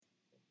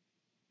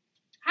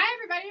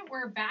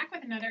we're back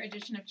with another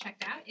edition of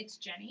Checked Out. It's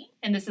Jenny.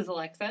 And this is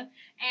Alexa.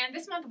 And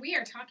this month we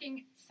are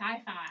talking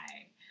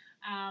sci-fi.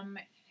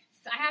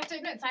 I have to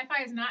admit,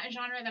 sci-fi is not a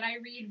genre that I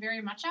read very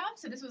much of,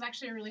 so this was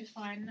actually a really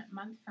fun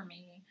month for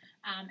me.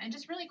 And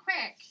just really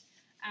quick,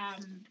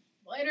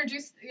 we'll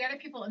introduce the other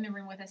people in the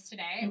room with us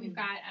today. We've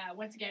got,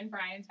 once again,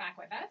 Brian's back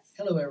with us.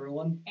 Hello,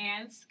 everyone.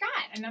 And Scott,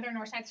 another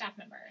Northside staff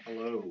member.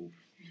 Hello.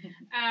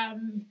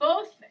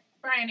 Both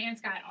Brian and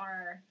Scott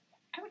are,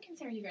 I would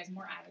consider you guys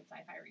more avid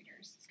sci-fi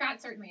readers.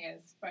 Scott certainly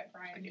is, but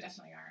Brian, you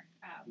definitely are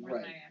more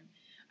than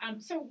I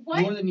am. So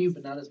what? More than you,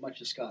 but not as much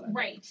as Scott.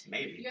 Right.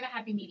 Maybe. You're the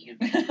happy medium.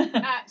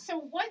 So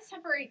what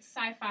separates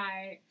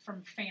sci-fi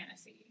from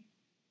fantasy?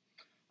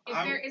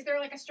 Is there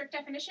like a strict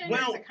definition?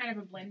 Well, or is it kind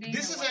of a blending?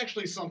 This is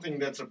actually something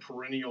that's a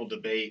perennial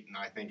debate, and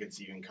I think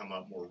it's even come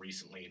up more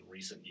recently in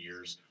recent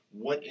years.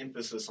 What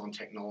emphasis on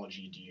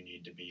technology do you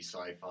need to be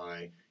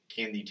sci-fi?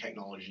 Can the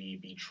technology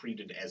be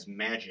treated as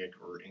magic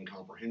or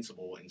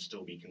incomprehensible and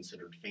still be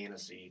considered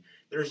fantasy?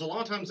 There's a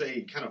lot of times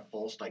a kind of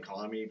false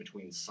dichotomy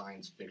between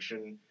science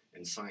fiction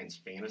and science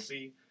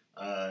fantasy.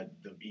 The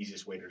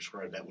easiest way to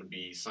describe that would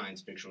be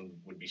science fiction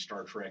would be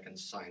Star Trek and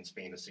science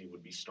fantasy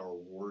would be Star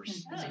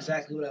Wars. That's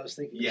exactly what I was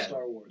thinking of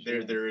Star Wars.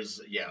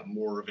 There's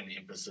more of an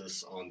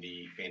emphasis on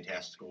the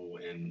fantastical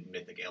and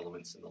mythic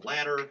elements in the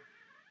latter.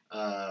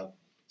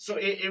 So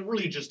it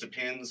really just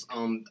depends.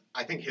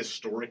 I think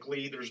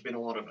historically there's been a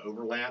lot of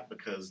overlap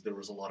because there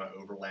was a lot of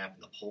overlap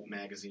in the pulp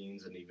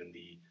magazines and even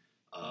the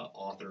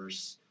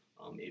authors,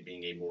 it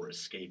being a more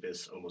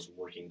escapist, almost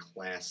working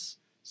class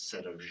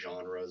set of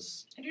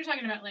genres. And you're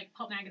talking about like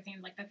pulp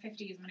magazines, like the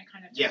 50s when it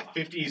kind of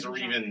 50s or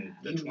even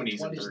the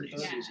 20s and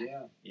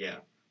 30s. Yeah.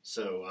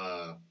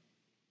 So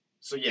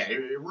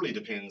it really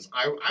depends.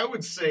 I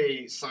would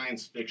say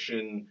science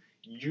fiction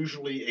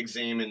usually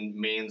examine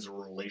man's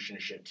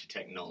relationship to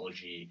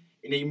technology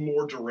in a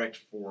more direct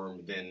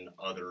form than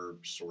other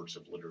sorts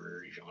of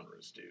literary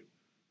genres do.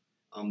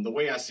 The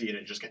way I see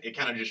it, it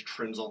kind of just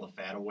trims all the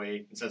fat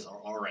away and says,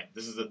 all right,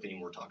 this is the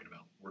theme we're talking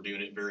about. We're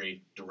doing it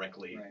very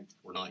directly. Right.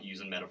 We're not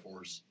using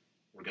metaphors.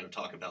 We're going to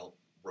talk about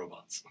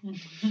robots.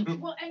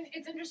 Well, and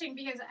it's interesting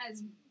because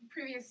as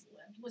previous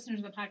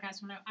listeners of the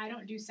podcast, when I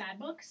don't do sad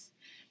books,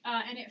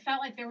 and it felt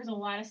like there was a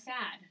lot of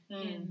sad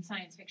in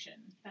science fiction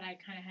that I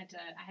kind of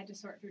had to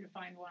sort through to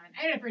find one.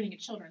 I ended up reading a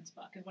children's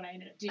book is what I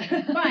ended up doing,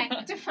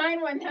 but to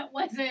find one that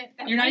wasn't.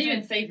 You're not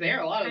even safe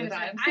there a lot of the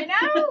times. I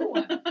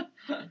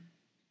know.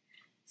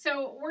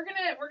 So we're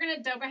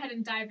gonna go ahead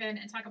and dive in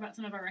and talk about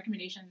some of our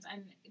recommendations.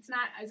 And it's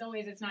not, as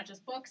always, it's not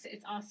just books.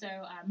 It's also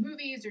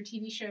movies or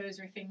TV shows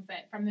or things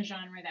that from the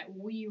genre that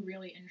we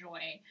really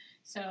enjoy.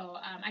 So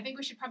I think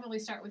we should probably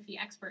start with the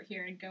expert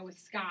here and go with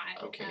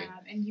Scott. Okay.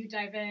 And you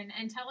dive in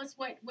and tell us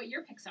what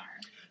your picks are.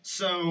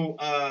 So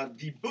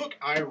the book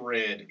I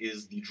read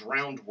is The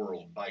Drowned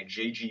World by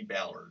J.G.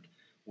 Ballard,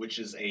 which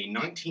is a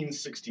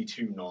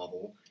 1962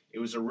 novel. It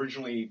was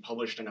originally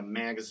published in a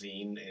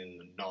magazine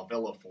in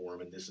novella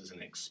form, and this is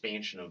an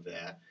expansion of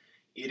that.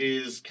 It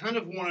is kind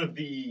of one of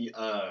the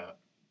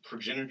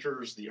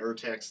progenitors, the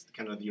Urtext,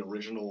 kind of the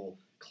original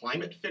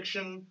climate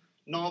fiction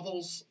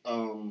novels,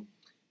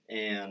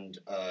 and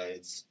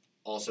it's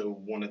also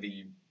one of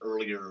the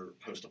earlier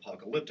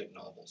post-apocalyptic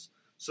novels.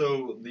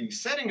 So the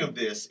setting of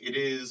this, it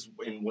is,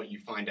 and what you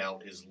find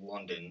out is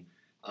London,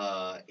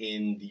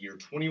 in the year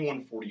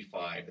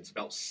 2145. It's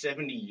about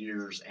 70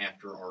 years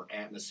after our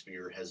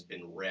atmosphere has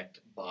been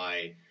wrecked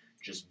by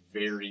just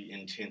very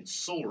intense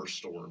solar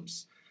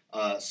storms.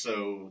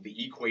 So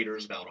the equator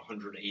is about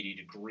 180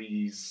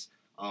 degrees.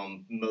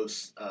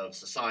 Most of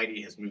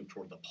society has moved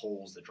toward the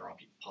poles. The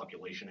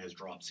population has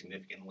dropped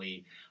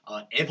significantly.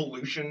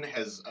 Evolution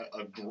has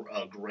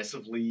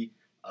aggressively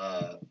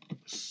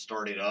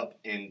started up,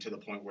 and to the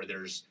point where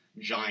there's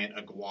giant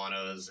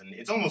iguanas, and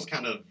it's almost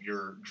kind of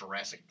your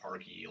Jurassic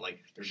Park-y. Like,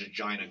 there's just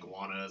giant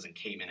iguanas and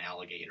caiman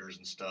alligators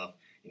and stuff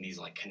in these,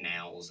 like,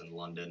 canals in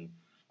London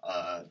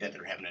that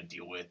they're having to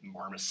deal with,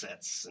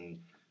 marmosets and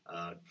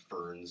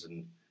ferns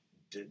and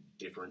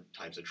different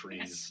types of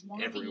trees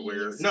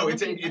everywhere. No,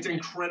 it's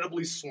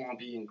incredibly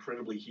swampy,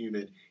 incredibly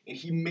humid, and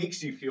he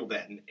makes you feel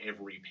that in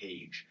every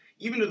page,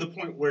 even to the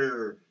point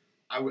where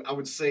I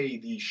would say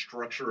the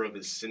structure of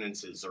his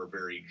sentences are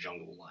very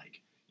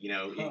jungle-like. You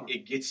know,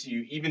 it gets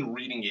you, even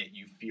reading it,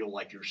 you feel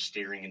like you're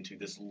staring into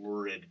this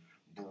lurid,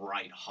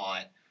 bright,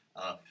 hot,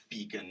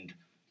 beaconed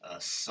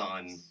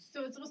sun.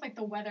 So it's almost like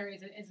the weather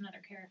is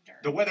another character.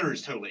 The weather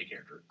is totally a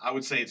character. I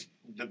would say it's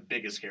the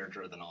biggest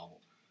character of the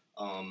novel.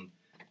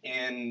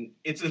 And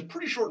it's a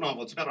pretty short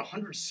novel. It's about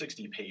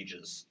 160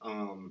 pages.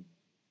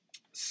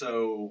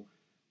 So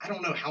I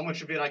don't know how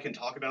much of it I can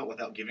talk about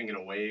without giving it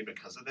away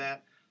because of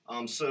that.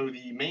 So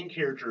the main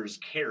character is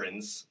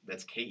Kerans.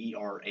 That's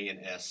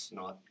Kerans,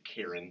 not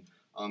Karen.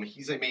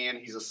 He's a man.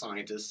 He's a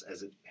scientist,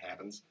 as it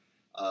happens.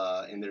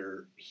 And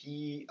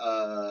he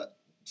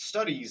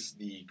studies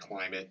the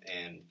climate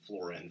and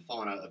flora and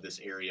fauna of this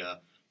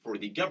area for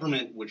the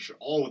government, which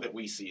all that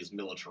we see is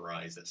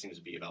militarized. That seems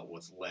to be about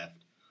what's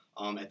left.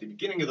 At the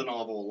beginning of the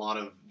novel, a lot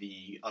of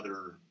the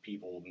other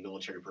people, the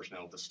military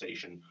personnel at the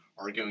station,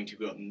 are going to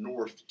go up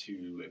north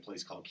to a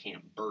place called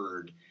Camp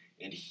Bird,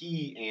 and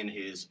he and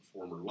his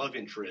former love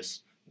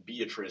interest,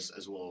 Beatrice,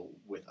 as well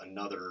with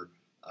another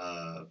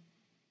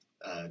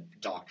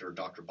doctor,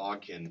 Dr.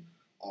 Bodkin,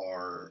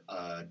 are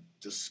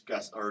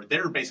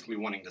they're basically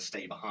wanting to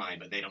stay behind,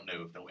 but they don't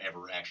know if they'll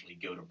ever actually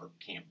go to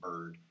Camp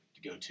Bird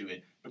to go to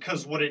it,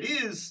 because what it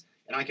is,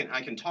 and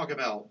I can talk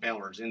about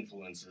Ballard's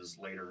influences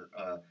later,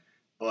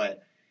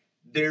 but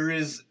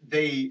as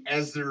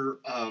their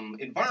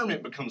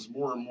environment becomes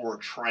more and more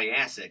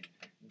Triassic,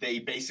 they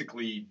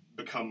basically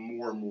become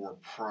more and more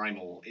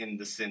primal in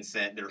the sense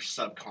that their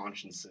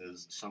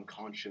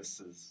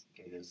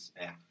subconsciouses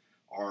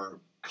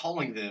are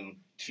calling them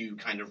to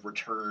kind of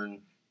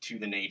return to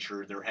the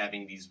nature. They're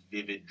having these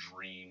vivid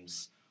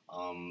dreams.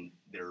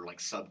 They're like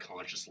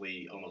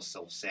subconsciously almost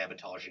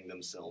self-sabotaging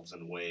themselves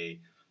in a way,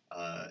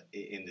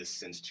 in this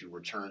sense, to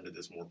return to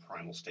this more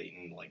primal state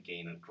and like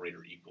gain a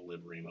greater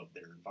equilibrium of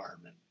their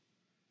environment.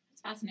 It's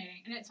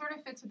fascinating, and it sort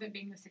of fits with it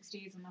being the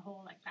 '60s and the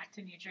whole like back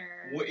to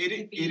nature, well, it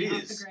off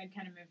is the grid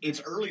kind of movement.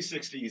 It's early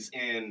 '60s,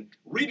 and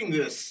reading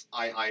this,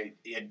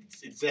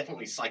 it's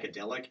definitely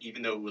psychedelic,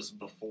 even though it was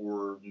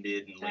before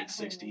mid and late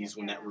 '60s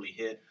when that really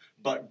hit.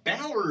 But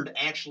Ballard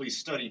actually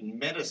studied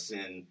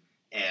medicine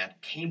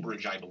at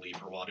Cambridge, I believe,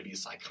 for a while to be a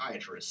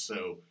psychiatrist.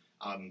 So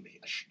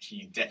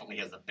he definitely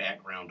has the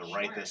background to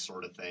write this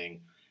sort of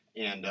thing,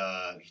 and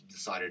he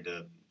decided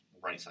to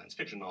write science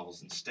fiction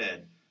novels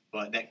instead.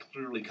 But that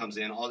clearly comes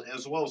in,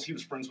 as well as he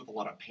was friends with a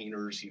lot of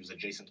painters. He was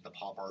adjacent to the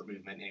pop art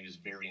movement, and he was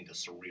very into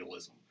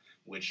surrealism,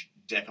 which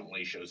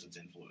definitely shows its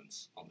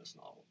influence on this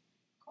novel.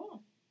 Cool.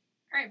 All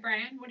right,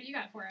 Brian, what do you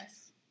got for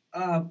us?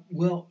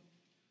 Well,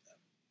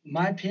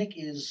 my pick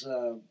goes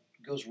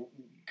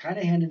kind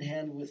of hand in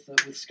hand with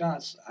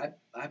Scott's.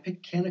 I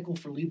picked Canticle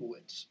for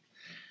Leibowitz.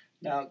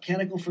 Now,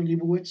 Canticle for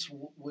Leibowitz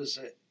was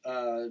a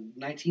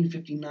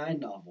 1959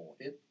 novel.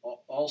 It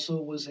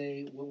also was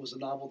a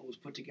novel that was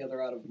put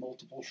together out of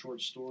multiple short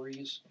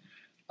stories.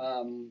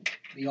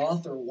 The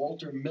author,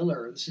 Walter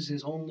Miller, this is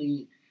his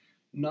only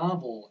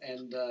novel,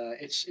 and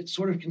it's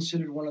sort of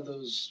considered one of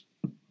those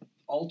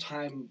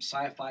all-time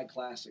sci-fi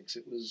classics.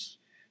 It was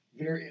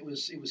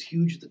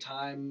huge at the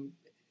time.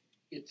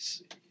 It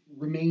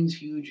remains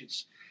huge.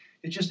 It's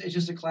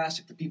just a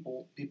classic that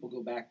people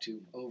go back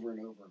to over and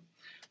over.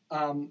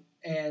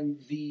 And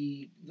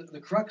the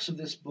crux of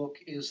this book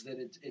is that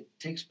it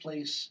takes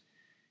place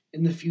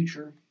in the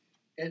future,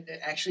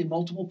 actually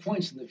multiple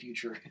points in the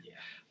future.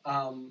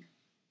 Yeah.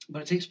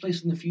 But it takes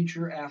place in the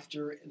future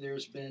after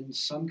there's been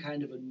some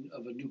kind of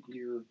a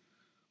nuclear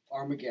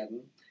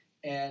Armageddon,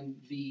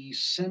 and the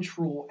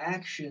central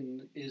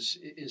action is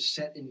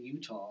set in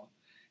Utah,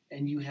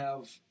 and you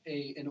have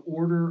an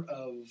order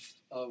of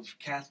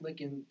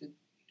Catholic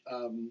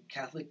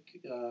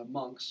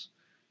monks,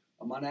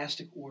 a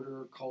monastic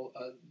order called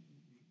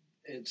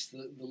it's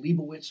the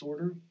Leibowitz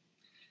order.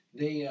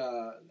 They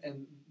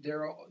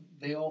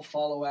all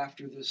follow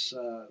after this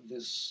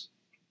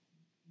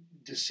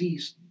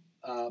deceased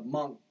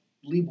monk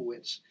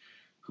Leibowitz,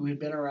 who had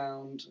been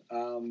around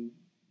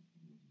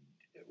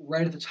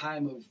right at the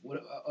time of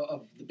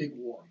the big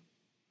war,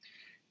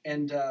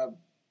 and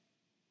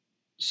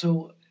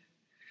so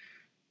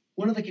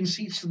one of the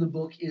conceits of the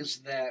book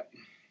is that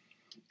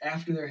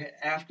after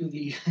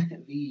the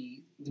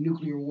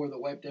nuclear war that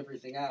wiped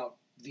everything out,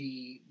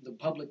 the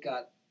public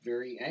got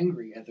very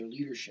angry at their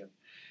leadership,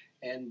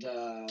 and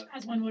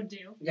as one would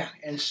do. Yeah,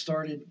 and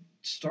started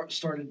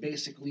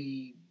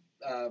basically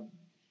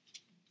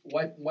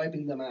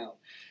wiping them out,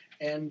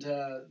 and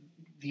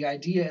the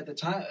idea at the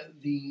time,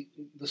 the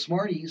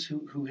smarties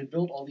who had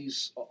built all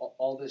these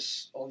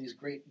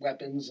great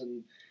weapons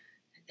and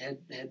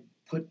had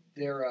put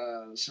their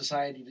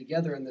society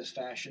together in this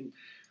fashion,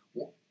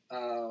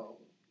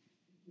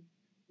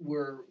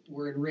 were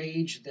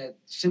enraged that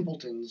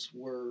simpletons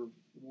were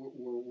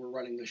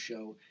running the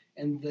show,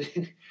 and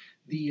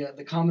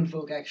the common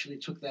folk actually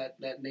took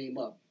that name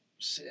up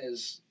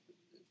as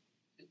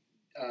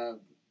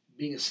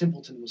being a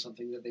simpleton was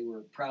something that they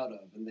were proud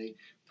of, and they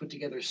put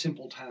together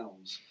simple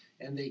towns,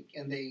 and they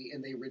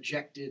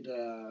rejected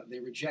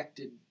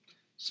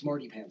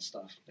smarty pants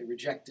stuff. They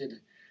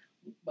rejected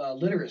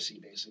literacy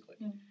basically,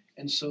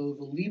 and so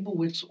the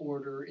Leibowitz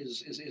order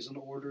is an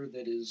order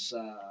that is.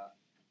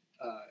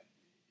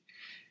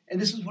 And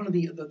this is one of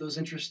those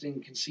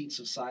interesting conceits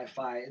of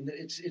sci-fi, and that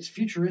it's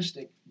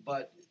futuristic,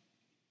 but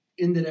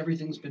in that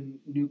everything's been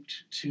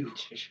nuked to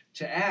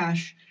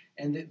ash,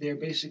 and that they're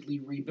basically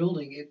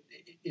rebuilding it.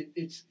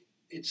 It's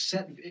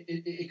set.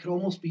 It could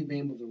almost be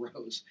Name of the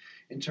Rose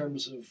in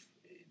terms of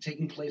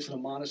taking place in a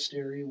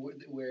monastery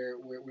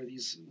where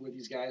these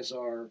guys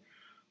are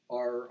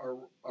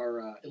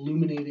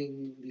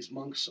illuminating. These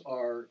monks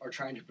are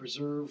trying to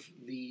preserve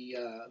the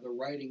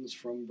writings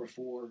from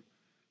before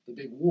the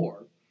big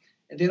war.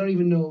 And they don't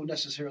even know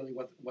necessarily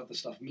what the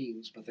stuff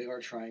means, but they are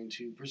trying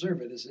to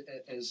preserve it as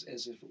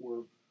if it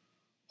were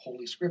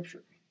Holy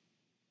Scripture.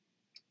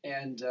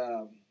 And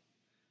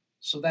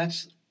so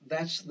that's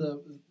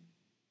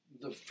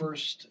the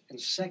first and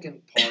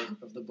second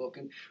part of the book,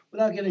 and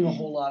without giving a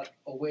whole lot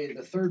away,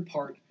 the third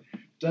part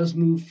does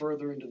move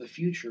further into the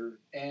future,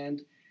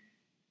 and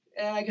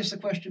I guess the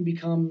question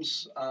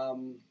becomes: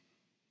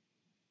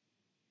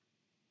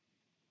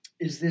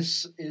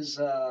 is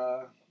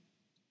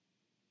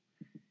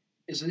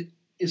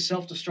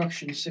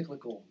self-destruction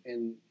cyclical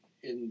in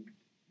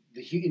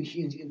the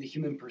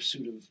human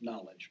pursuit of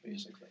knowledge,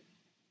 basically?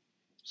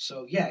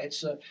 So yeah,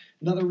 it's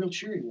another real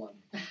cheery one.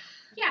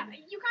 Yeah,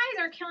 you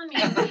guys are killing me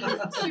with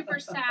these super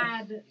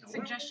sad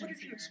suggestions What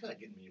did you here. expect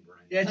getting me,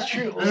 Brian? Yeah, it's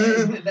true.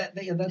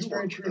 That's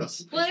very true.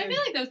 Well, I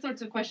feel like those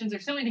sorts of questions are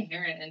so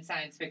inherent in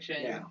science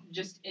fiction, Yeah.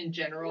 just in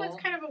general. Well,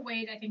 it's kind of a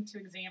way, I think, to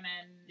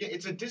examine. Yeah,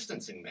 it's a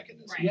distancing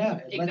mechanism. Right.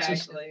 Yeah, it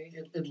Exactly.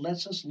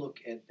 lets us look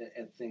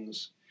at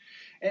things,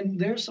 and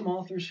there's some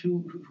authors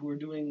who are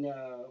doing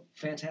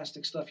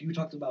fantastic stuff. You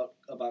talked about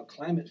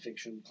climate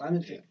fiction.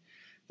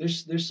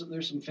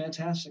 There's some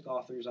fantastic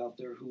authors out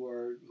there who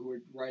are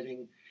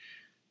writing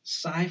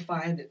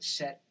sci-fi that's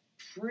set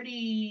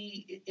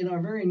pretty in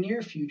our very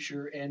near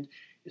future. And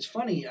it's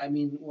funny. I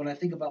mean, when I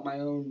think about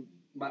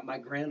my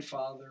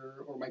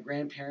grandfather or my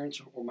grandparents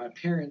or my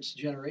parents'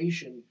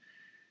 generation,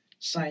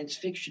 science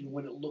fiction,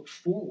 when it looked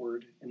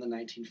forward in the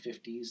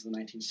 1950s, the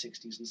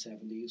 1960s and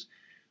 70s,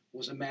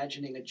 was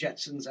imagining a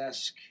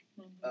Jetsons-esque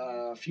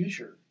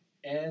future.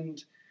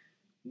 And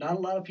not a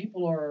lot of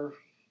people are.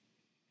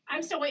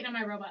 I'm still waiting on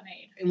my robot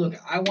maid. And look,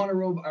 I want a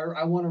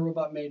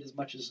robot maid as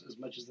much as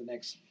the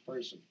next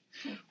person,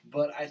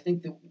 but I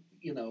think that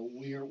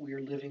we are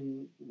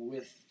living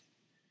with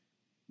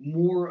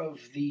more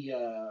of the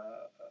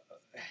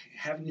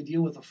having to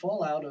deal with the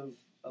fallout of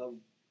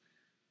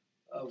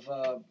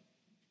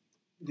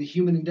the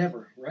human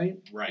endeavor, right?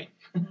 Right.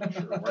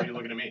 Sure. Why are you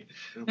looking at me?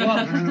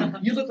 Well,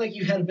 you look like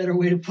you had a better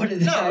way to put it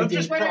than No, I did.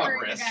 just Whatever,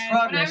 progress. you guys.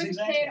 Progress, when I was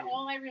exactly. a kid,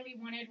 all I really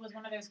wanted was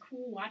one of those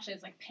cool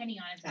watches like Penny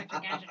on Inspector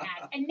Gadget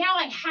has. And now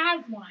I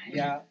have one.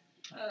 Yeah.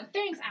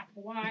 Thanks,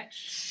 Apple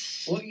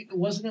Watch. Well,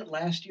 wasn't it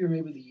last year,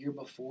 maybe the year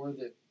before,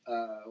 that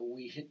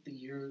we hit the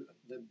year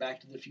that Back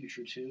to the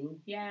Future 2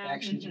 Yeah.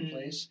 actually took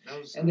place? That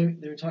was And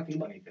they're talking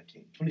about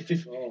 2015.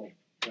 2050. Oh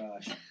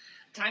gosh.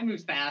 Time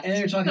moves fast. And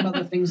they're talking about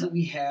the things that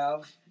we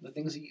have, the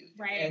things that you,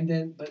 Right. and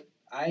then, but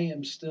I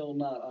am still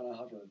not on a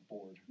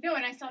hoverboard. No,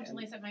 and I still have to And-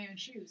 lace up my own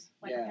shoes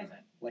like Yeah. a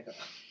peasant. Like a,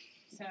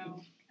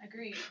 So,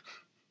 agreed.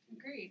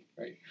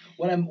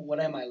 what am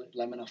I?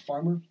 I'm a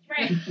farmer.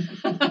 Right.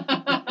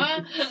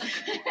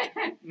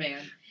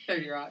 Man,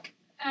 30 Rock.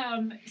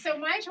 So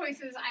my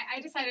choices, I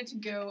decided to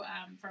go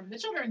from the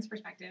children's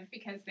perspective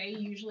because they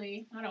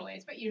usually, not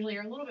always, but usually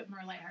are a little bit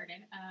more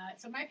lighthearted.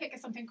 So my pick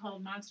is something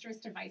called Monstrous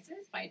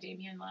Devices by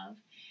Damien Love.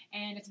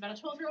 And it's about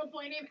a 12-year-old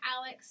boy named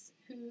Alex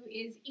who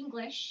is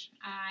English,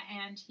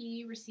 and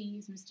he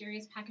receives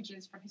mysterious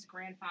packages from his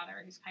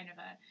grandfather, who's kind of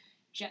a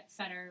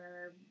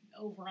jet-setter,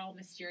 overall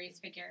mysterious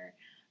figure.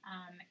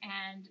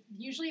 And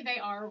usually they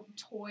are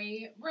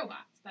toy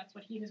robots. That's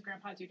what he and his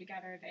grandpa do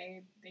together.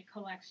 They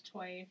collect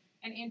toy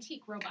and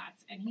antique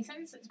robots. And his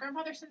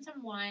grandfather sends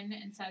him one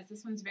and says,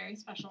 this one's very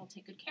special,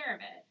 take good care of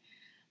it.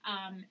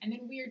 And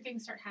then weird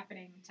things start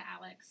happening to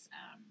Alex.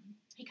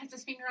 He cuts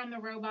his finger on the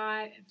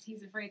robot.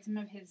 He's afraid some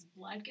of his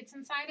blood gets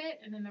inside it.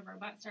 And then the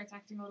robot starts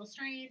acting a little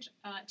strange.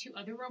 2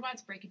 other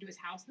robots break into his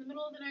house in the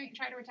middle of the night and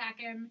try to attack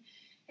him.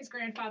 His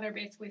grandfather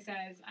basically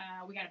says,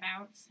 we gotta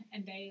bounce,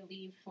 and they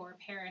leave for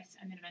Paris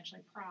and then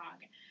eventually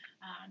Prague.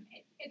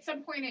 At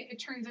some point, it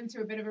turns into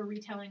a bit of a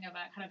retelling of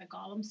a kind of the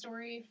Gollum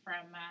story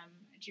from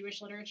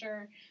Jewish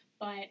literature,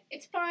 but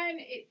it's fun.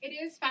 It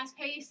is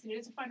fast-paced. It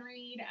is a fun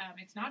read.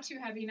 It's not too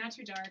heavy, not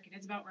too dark. It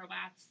is about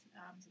robots,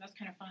 so that's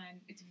kind of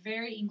fun. It's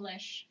very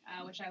English,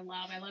 which I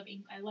love. I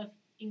love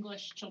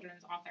English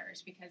children's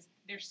authors because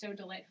they're so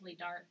delightfully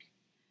dark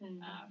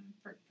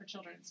for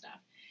children's stuff.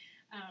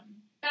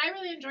 But I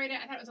really enjoyed it.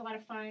 I thought it was a lot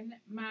of fun.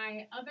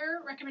 My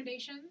other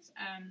recommendations,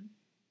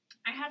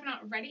 I have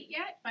not read it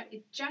yet, but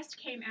it just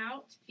came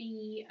out.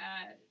 The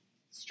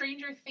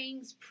Stranger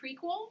Things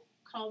prequel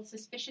called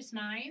Suspicious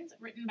Minds,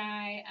 written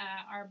by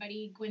our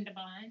buddy Gwenda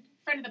Bond,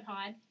 friend of the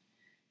pod.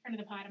 I'm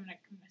gonna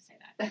say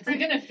that. That's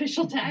like an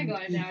official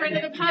tagline now. Friend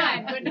of the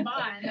pod, Yeah. Gwenda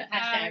Bond.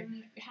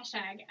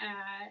 Hashtag.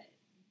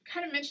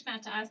 Kind of mentioned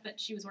that to us that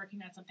she was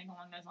working on something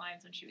along those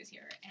lines when she was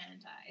here,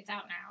 and it's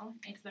out now.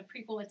 It's the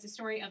prequel. It's the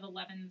story of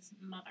Eleven's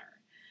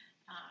mother.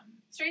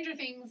 Stranger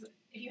Things.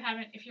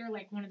 If you're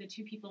like one of the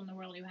 2 people in the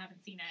world who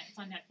haven't seen it, it's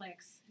on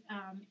Netflix.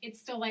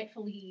 It's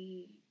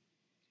delightfully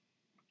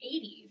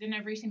 80s in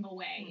every single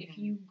way. Mm-hmm. If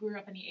you grew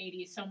up in the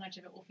 80s, so much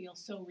of it will feel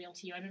so real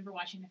to you. I remember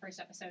watching the first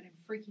episode and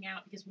freaking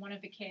out because one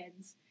of the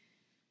kids'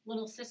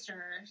 little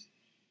sisters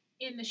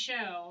in the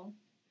show,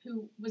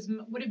 who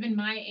would have been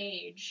my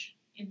age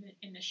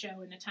in the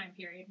show in the time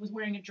period, was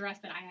wearing a dress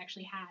that I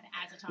actually had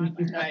as a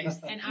toddler.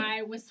 Nice. And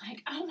I was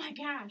like, oh my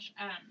gosh.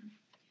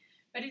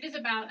 But it is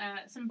about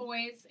some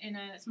boys in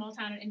a small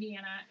town in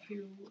Indiana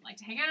who like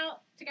to hang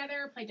out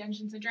together, play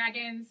Dungeons and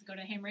Dragons, go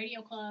to ham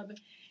radio club,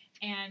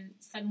 and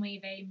suddenly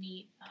they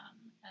meet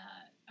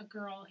a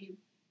girl who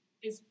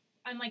is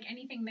unlike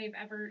anything they've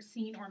ever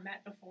seen or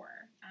met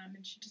before.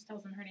 And she just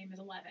tells them her name is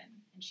 11,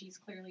 and she's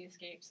clearly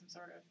escaped some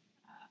sort of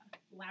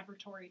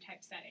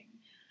laboratory-type setting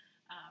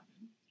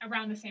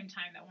around the same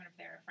time that one of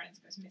their friends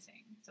goes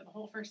missing. So the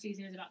whole first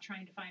season is about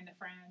trying to find the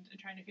friend and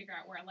trying to figure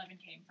out where 11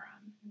 came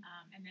from.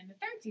 And then the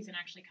third season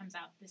actually comes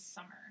out this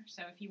summer.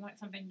 So if you want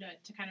something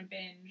to kind of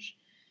binge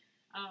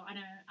on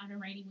a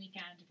rainy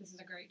weekend, this is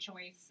a great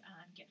choice.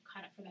 Get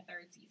caught up for the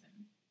third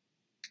season.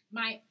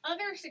 My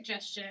other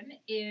suggestion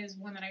is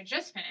one that I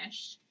just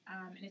finished,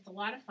 and it's a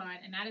lot of fun,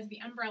 and that is The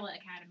Umbrella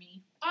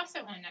Academy, also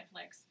on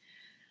Netflix.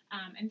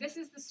 And this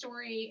is the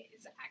story.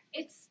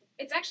 It's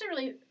actually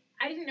really.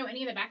 I didn't know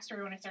any of the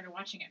backstory when I started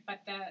watching it, but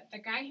the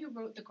guy who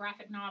wrote the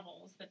graphic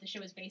novels that the show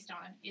is based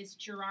on is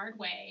Gerard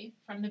Way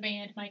from the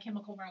band My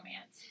Chemical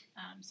Romance.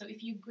 So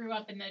if you grew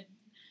up in the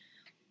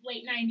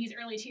late 90s,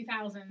 early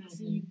 2000s,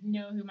 you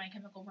know who My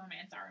Chemical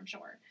Romance are, I'm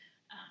sure.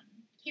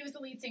 He was the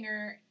lead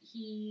singer.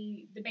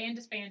 The band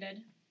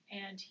disbanded,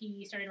 and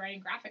he started writing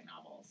graphic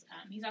novels.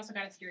 He's also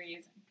got a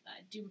series,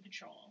 Doom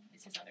Patrol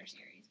is his other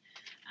series.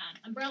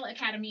 Umbrella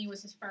Academy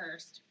was his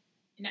first.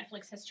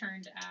 Netflix has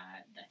turned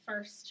the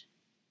first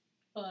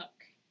book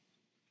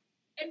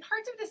and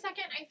parts of the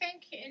second, I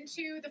think,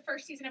 into the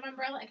first season of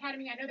Umbrella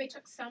Academy. I know they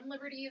took some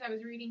liberties. I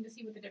was reading to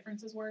see what the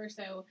differences were,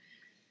 so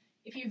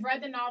if you've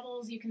read the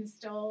novels, you can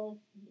still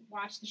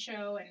watch the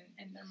show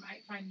and there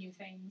might find new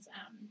things.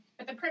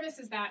 But the premise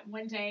is that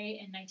one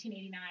day in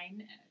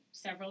 1989,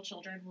 several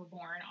children were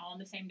born all on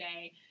the same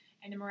day,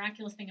 and the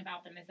miraculous thing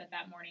about them is that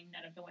morning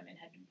none of the women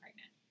had been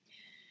pregnant.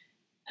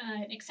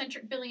 An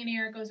eccentric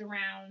billionaire goes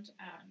around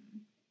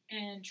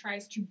and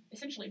tries to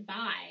essentially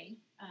buy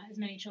as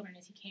many children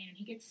as he can, and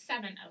he gets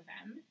 7 of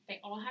them.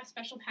 They all have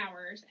special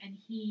powers, and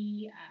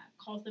he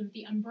calls them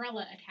the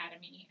Umbrella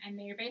Academy, and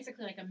they're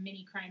basically like a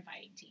mini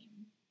crime-fighting team.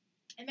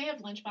 And they have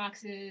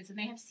lunchboxes, and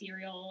they have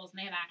cereals, and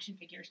they have action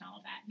figures and all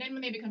of that. Then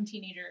when they become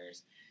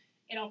teenagers,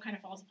 it all kind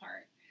of falls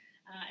apart.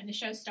 And the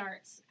show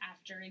starts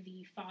after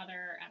the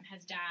father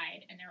has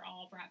died, and they're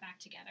all brought back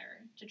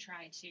together to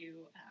try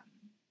to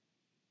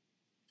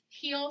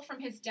heal from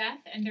his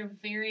death and their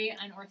very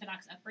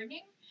unorthodox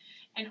upbringing.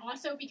 And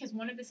also because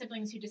one of the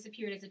siblings who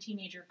disappeared as a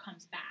teenager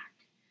comes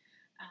back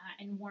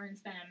and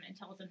warns them and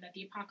tells them that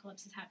the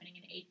apocalypse is happening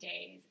in 8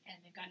 days, and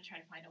they've got to try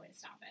to find a way to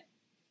stop it.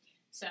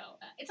 So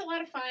it's a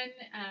lot of fun.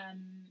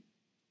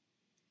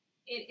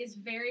 It is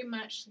very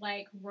much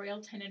like Royal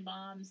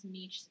Tenenbaums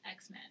meets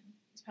X-Men.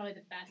 It's probably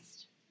the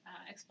best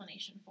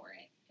explanation for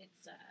it.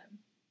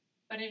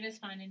 But it is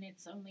fun, and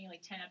it's only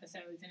like 10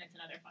 episodes, and it's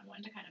another fun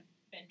one to kind of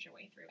binge your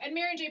way through. And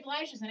Mary J.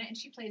 Blige is in it, and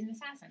she plays an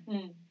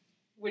assassin.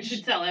 Which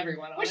should sell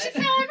everyone on it. Which should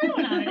sell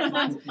everyone on it. It's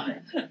lots of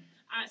fun.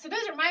 So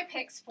those are my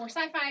picks for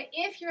sci-fi.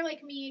 If you're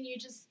like me and you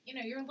just,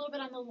 you're a little bit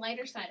on the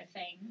lighter side of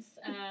things,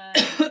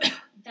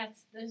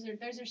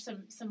 those are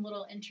some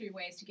little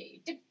entryways to get you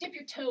dip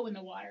your toe in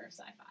the water of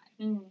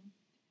sci-fi. Mm.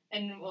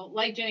 And well,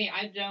 like Jenny,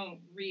 I don't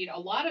read a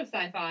lot of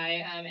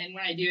sci-fi, and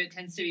when I do, it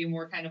tends to be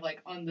more kind of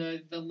like on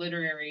the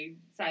literary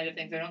side of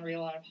things. I don't read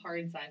a lot of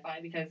hard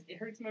sci-fi because it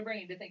hurts my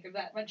brain to think of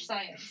that much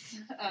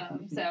science.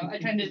 So I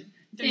try to.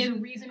 There's a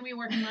reason we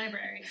work in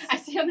libraries. I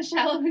stay on the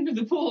shallow end of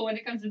the pool when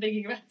it comes to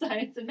thinking about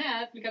science and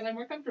math because I'm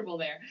more comfortable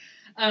there.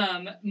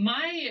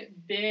 My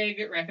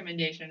big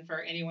recommendation for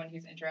anyone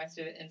who's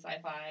interested in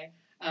sci-fi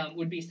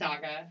would be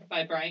Saga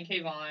by Brian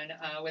K. Vaughan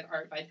with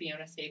art by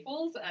Fiona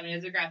Staples. It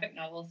is a graphic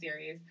novel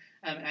series,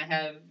 and I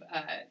have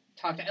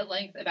talked at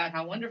length about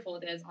how wonderful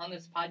it is on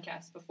this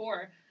podcast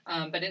before,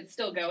 but it's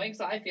still going,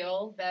 so I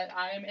feel that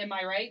I'm in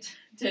my right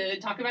to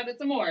talk about it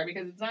some more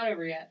because it's not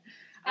over yet.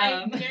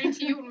 I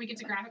guarantee you when we get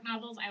to graphic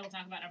novels, I will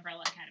talk about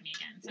Umbrella Academy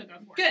again, so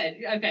go for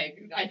it. Good.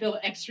 Okay. I feel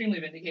extremely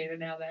vindicated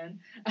now then.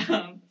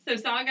 So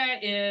Saga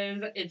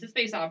it's a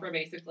space opera,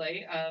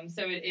 basically.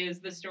 So it is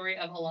the story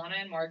of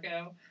Alana and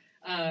Marco,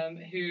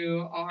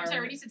 who are... I'm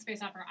sorry, when you said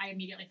space opera, I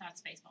immediately thought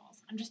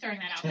Spaceballs. I'm just throwing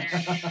that out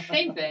there.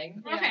 Same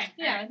thing. Yeah. Okay.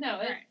 Yeah, right. no,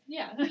 right.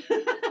 Yeah.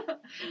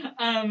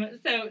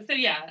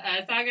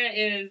 Saga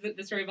is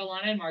the story of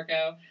Alana and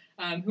Marco,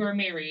 who are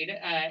married,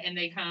 and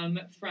they come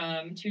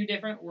from 2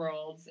 different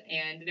worlds,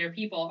 and their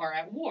people are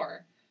at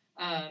war.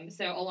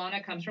 So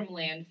Alana comes from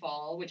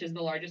Landfall, which is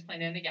the largest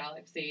planet in the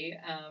galaxy,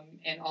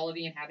 and all of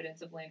the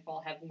inhabitants of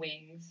Landfall have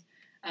wings.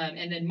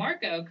 And then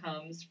Marco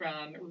comes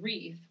from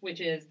Reef, which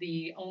is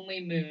the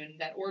only moon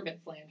that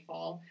orbits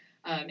Landfall.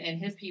 And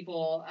his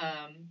people,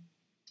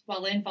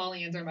 while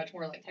Landfallians are much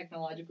more like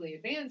technologically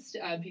advanced,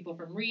 people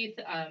from Reef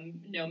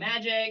know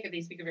magic. They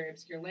speak a very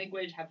obscure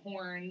language, have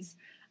horns.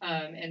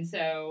 And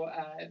so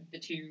the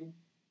 2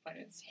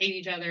 planets hate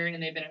each other,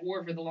 and they've been at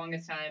war for the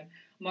longest time.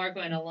 Marco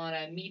and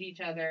Alana meet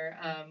each other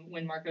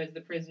when Marco is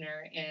the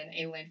prisoner in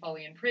a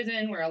Landfallian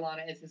prison, where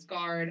Alana is his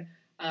guard.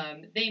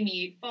 They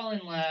meet, fall in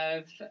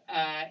love,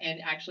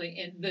 and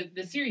actually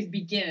the series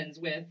begins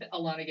with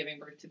Alana giving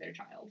birth to their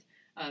child,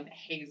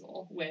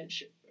 Hazel,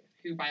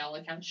 who by all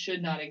accounts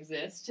should not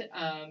exist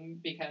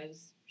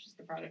because she's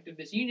the product of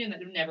this union that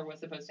never was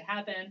supposed to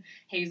happen.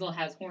 Hazel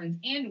has horns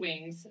and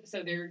wings,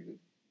 so there are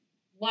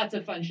lots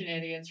of fun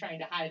shenanigans trying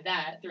to hide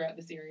that throughout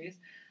the series.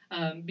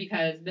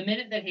 because the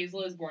minute that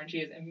Hazel is born, she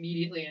is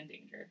immediately in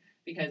danger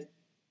because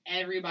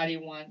everybody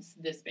wants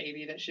this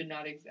baby that should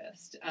not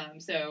exist.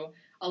 So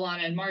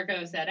Alana and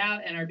Marco set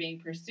out and are being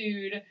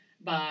pursued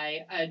by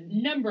a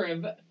number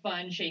of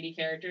fun, shady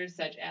characters,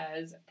 such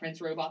as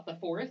Prince Robot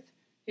IV,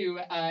 who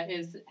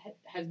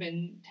has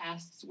been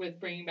tasked with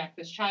bringing back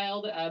this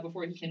child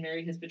before he can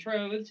marry his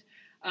betrothed.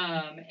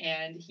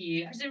 And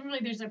he... Presumably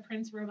there's a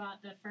Prince Robot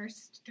the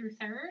 1st through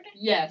 3rd?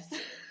 Yes.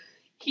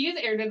 He is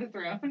heir to the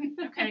throne.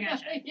 Okay,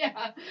 gotcha.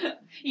 Yeah.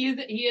 He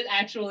is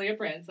actually a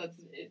prince.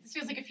 This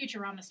feels like a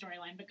Futurama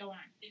storyline, but go on.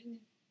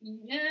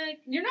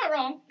 You're not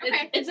wrong.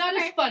 Okay. It's not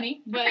as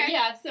funny, but Okay.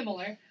 yeah,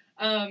 similar.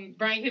 Brian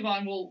K.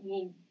 Vaughan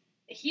will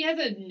he has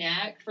a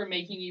knack for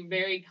making you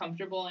very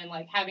comfortable and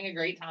like having a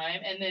great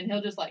time, and then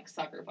he'll just like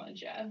sucker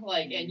punch you,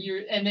 like,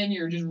 and then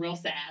you're just real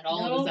sad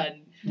all of a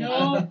sudden.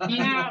 No, He's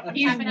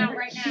tapping out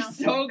right now. He's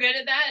so good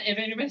at that. If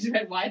anybody's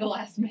read Y the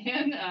Last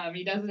Man,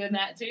 he does it in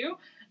that too.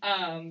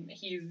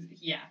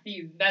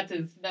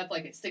 That's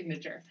like his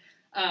signature.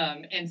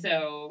 And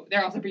so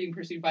they're also being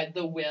pursued by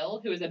the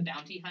Will, who is a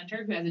bounty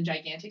hunter who has a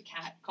gigantic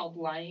cat called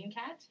Lying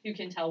Cat, who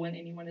can tell when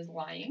anyone is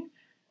lying.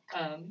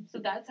 So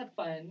that's a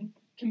fun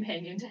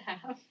companion to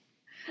have.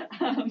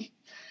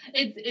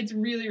 It's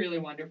really, really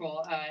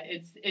wonderful.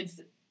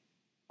 It's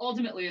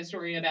ultimately a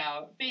story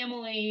about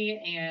family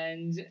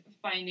and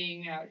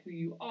finding out who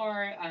you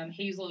are.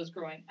 Hazel is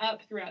growing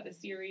up throughout the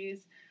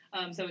series.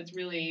 So it's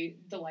really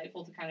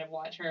delightful to kind of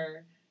watch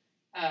her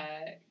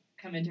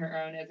come into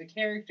her own as a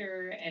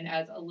character and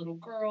as a little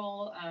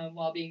girl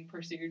while being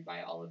pursued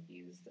by all of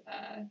these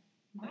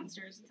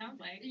Monsters, it sounds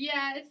like.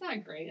 Yeah, it's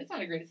not great. It's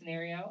not a great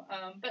scenario.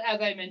 But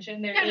as I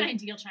mentioned, there Not an is...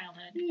 ideal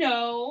childhood.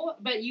 No,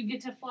 but you get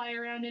to fly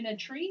around in a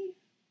tree.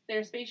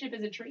 Their spaceship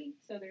is a tree,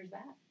 so there's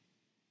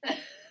that.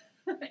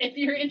 If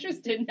you're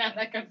interested, now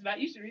that comes about,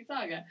 you should read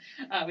Saga.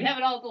 We have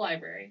it all at the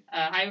library.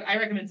 I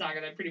recommend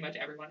Saga to pretty much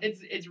everyone.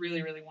 It's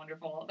really, really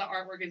wonderful. The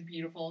artwork is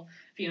beautiful.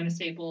 Fiona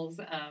Staples,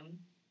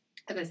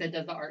 as I said,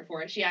 does the art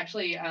for it. She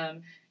actually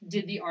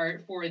did the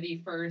art for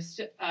the first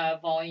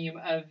volume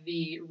of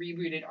the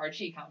rebooted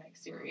Archie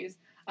comics series.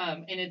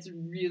 And it's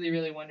really,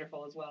 really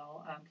wonderful as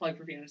well. Plug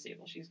for Fiona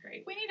Staples. She's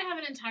great. We need to have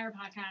an entire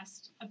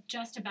podcast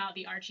just about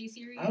the Archie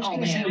series. I was Oh,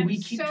 going to say, man. we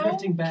I'm keep so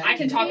drifting back. I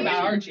can talk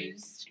about Archie.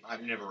 confused.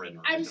 I've never read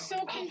an I'm Archie so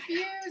comic.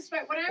 confused,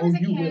 but when I was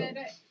a you kid,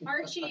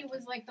 Archie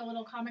was like the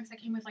little comics that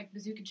came with like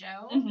Bazooka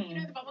Joe, Mhm. you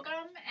know, the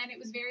bubblegum, and it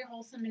was very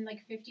wholesome and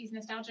like 50s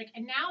nostalgic.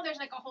 And now there's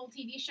like a whole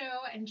TV show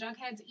and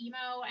Jughead's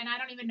emo, and I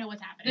don't even know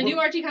what's The happening. new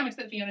Archie comics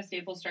that Fiona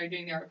Staples started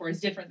doing the art for is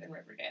different than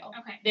Riverdale.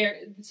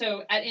 Okay.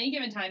 So at any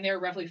given time, there are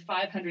roughly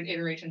 500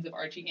 iterations of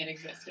Archie in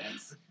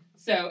existence.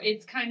 So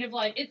it's kind of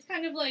like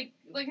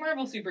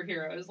Marvel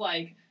superheroes,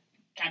 like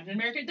Captain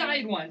America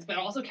died once, but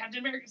also Captain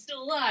America's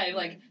still alive.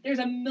 Like there's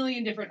a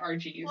million different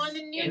Archies. Well, and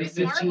the new in There's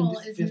Miss 15, Marvel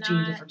is 15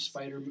 not- different Or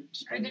the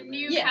Spider-Man.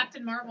 new Yeah.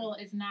 Captain Marvel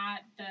is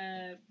not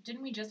the.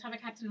 Didn't we just have a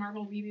Captain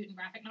Marvel reboot in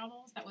graphic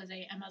novels that was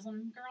a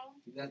Muslim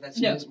girl? That's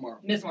No. Ms. Marvel.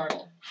 Miss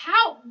Marvel.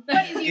 How?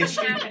 What is even It's-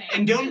 happening?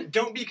 And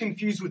don't be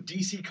confused with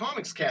DC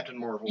Comics Captain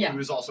Marvel, Yeah. who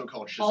is also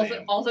called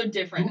Shazam, Also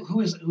different.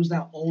 Who's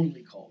now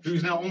only called?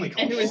 who's now only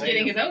called And who is Shazam.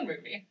 getting his own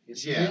movie.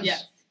 Yes. Yeah.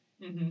 Yes.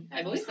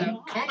 I believe so.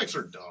 Lost. Comics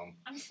are dumb.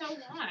 I'm so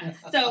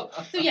lost.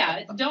 So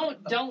yeah, don't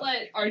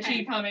let Archie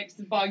Okay. comics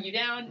bog you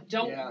down.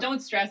 Yeah.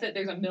 Don't stress it.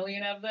 There's a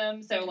million of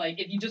them. So like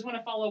if you just want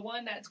to follow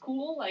one, that's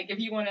cool. Like if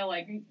you want to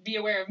like be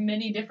aware of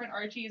many different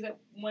Archies at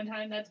one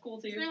time, that's cool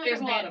too. Isn't there, like,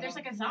 There's a lot of there's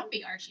them. like a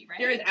zombie Archie, right?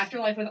 There is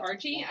Afterlife with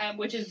Archie,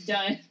 which is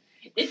done.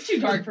 It's too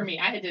dark for me.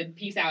 I had to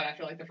peace out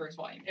after like the first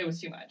volume. It was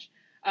too much.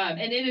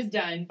 And it is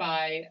done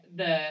by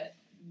the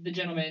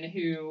gentleman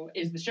who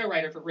is the show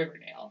writer for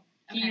Riverdale.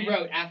 He Okay.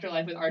 wrote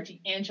Afterlife with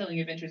Archie and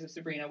Chilling Adventures of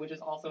Sabrina, which is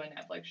also a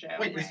Netflix show.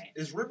 Wait, Right.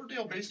 is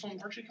Riverdale based on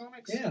Archie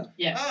comics? Yeah,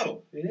 Yes.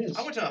 Oh, it is.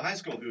 I went to a high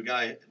school with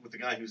a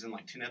guy who's in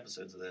like 10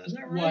 episodes of that. Is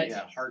that What? right?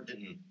 Yeah, Hart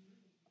didn't.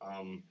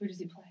 Who does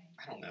he play?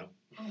 I don't know.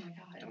 Oh my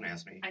god. Don't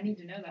ask me. I need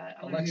to know that.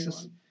 I wanna hear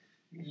Alexis,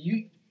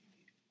 one.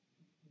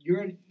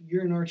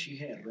 you're an Archie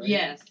head, right?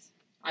 Yes.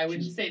 I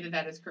would She's- say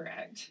that is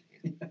correct.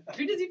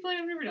 Who does he play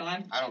on Riverdale?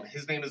 I don't.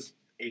 His name is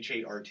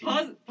H-A-R-T.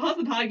 Pause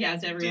the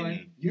podcast, everyone.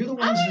 Didn't. You're the Oh,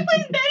 ones. he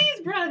plays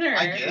Betty's brother.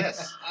 I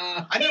guess.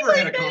 I He never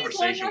had a plays Betty's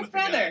conversation long-lost with the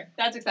guy. brother.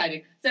 That's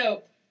exciting.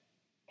 So,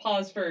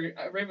 pause for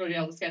a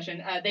Riverdale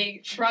discussion.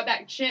 They brought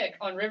back Chick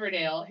on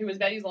Riverdale, who was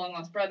Betty's long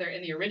lost brother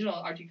in the original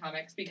Archie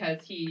comics,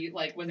 because he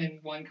like was in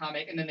one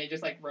comic and then they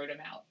just like wrote him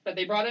out. But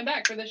they brought him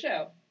back for the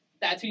show.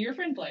 That's who your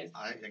friend plays.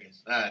 I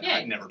guess. Yeah.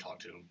 I never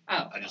talked to him.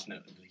 Oh, I just know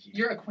that he's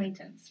your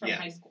acquaintance from Yeah.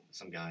 high school.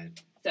 some guy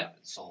So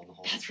saw in the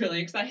hall. that's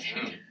really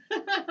exciting.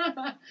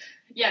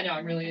 Yeah, no,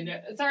 I'm really into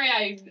it. Sorry,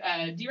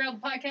 I derailed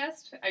the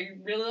podcast. I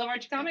really love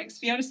Archie comics.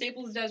 Fiona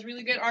Staples does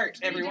really good art.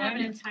 We need to have an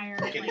Everyone, entire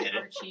I can like edit.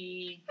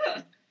 Archie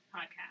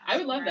podcast. I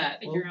would love where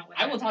that. Figure out what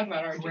I will that talk is.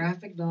 about Archie.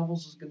 Graphic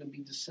novels is going to be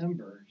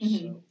December, Mhm.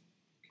 so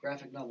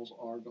graphic novels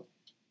are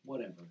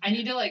whatever. I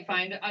need to like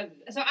find.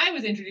 So I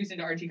was introduced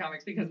into Archie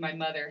comics because my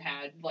mother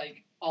had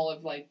like all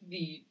of like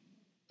the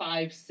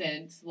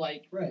 5-cent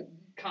like Right.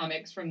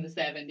 comics from the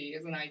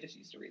 70s, and I just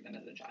used to read them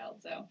as a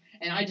child. So,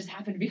 and I just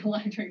happened to be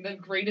alive during the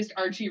greatest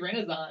Archie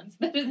Renaissance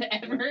that has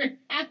ever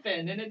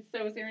happened, and it's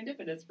so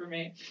serendipitous for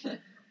me.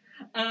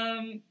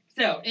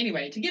 So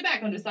anyway, to get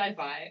back onto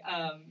sci-fi,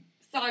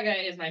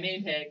 Saga is my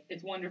main pick.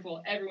 It's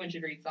wonderful. Everyone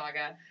should read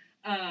Saga.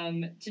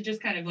 To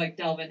just kind of like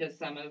delve into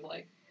some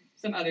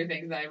other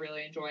things that I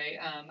really enjoy.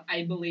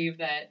 I believe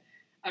that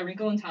A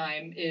Wrinkle in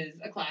Time is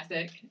a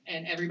classic,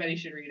 and everybody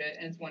should read it,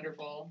 and it's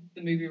wonderful.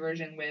 The movie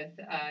version with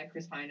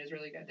Chris Pine is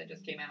really good that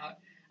just came out.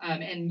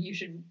 And you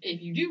should,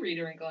 if you do read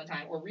A Wrinkle in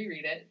Time, or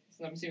reread it,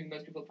 so I'm assuming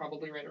most people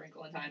probably read A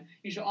Wrinkle in Time,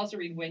 you should also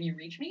read When You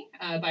Reach Me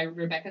by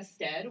Rebecca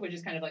Stead, which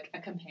is kind of like a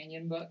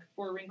companion book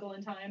for A Wrinkle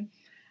in Time.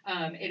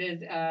 It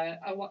is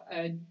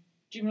a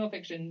juvenile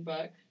fiction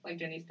book, like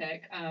Jenny's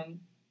pick.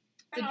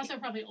 And also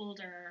probably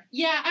older.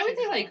 Yeah, I would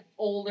say juvenile. like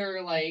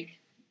older, like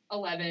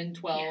 11,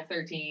 12, Yeah.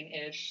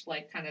 13-ish,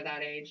 like kind of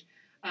that age.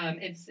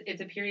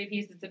 It's a period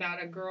piece. It's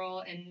about a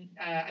girl in,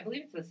 I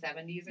believe it's the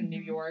 70s in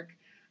New Mhm. York.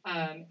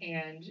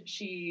 And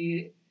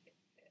she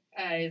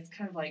is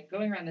kind of like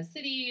going around the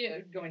city,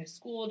 going to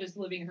school, just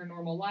living her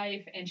normal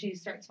life. And she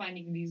starts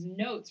finding these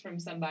notes from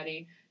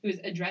somebody who's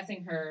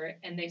addressing her,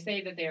 and they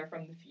say that they are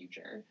from the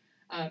future.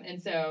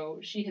 And so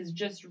she has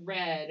just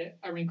read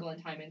A Wrinkle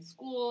in Time in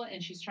school,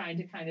 and she's trying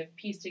to kind of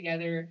piece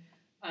together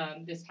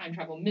this time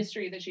travel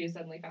mystery that she has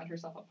suddenly found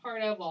herself a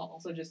part of, while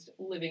also just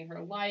living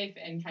her life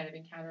and kind of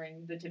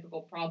encountering the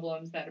typical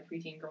problems that a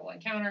preteen girl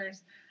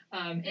encounters.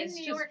 In It's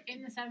New just- York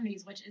in the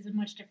 70s, which is a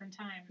much different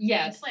time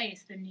Yes. and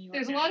place than New York.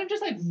 There's a now. lot of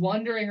just like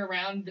wandering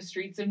around the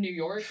streets of New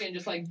York and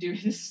just like doing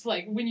this.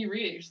 Like when you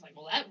read it, you're just like,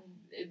 well,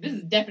 this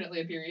is definitely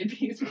a period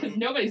piece because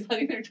nobody's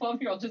letting their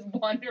 12-year-old just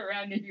wander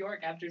around New York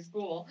after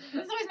school.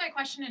 This is always my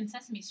question in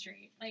Sesame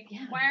Street. Like,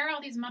 Yeah. why are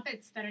all these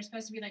Muppets that are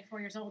supposed to be like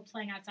 4 years old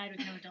playing outside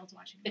with no adults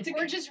watching them? It's a-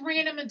 Or just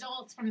random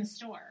adults from the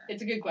store?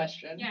 It's a good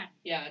question. Yeah.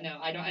 Yeah. No,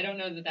 I don't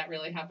know that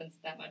really happens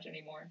that much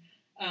anymore.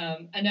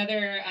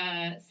 Another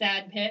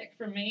sad pick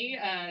for me,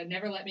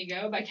 Never Let Me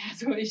Go by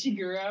Kazuo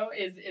Ishiguro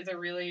is a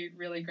really,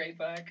 really great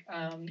book.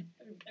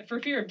 For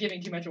fear of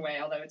giving too much away,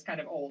 although it's kind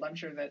of old, I'm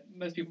sure that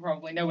most people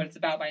probably know what it's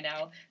about by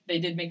now. They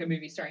did make a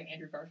movie starring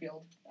Andrew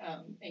Garfield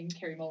and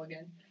Carey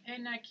Mulligan.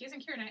 And isn't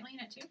Keira Knightley in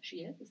it too? She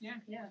is. Yeah.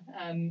 Yeah.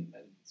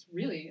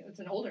 It's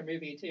an older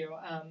movie too.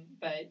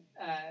 But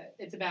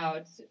it's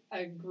about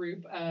a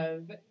group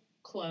of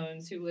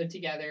clones who live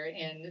together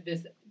in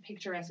this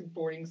picturesque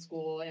boarding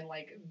school in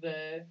like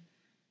the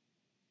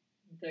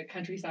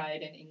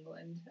countryside in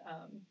England.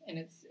 And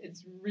it's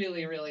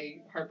really,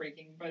 really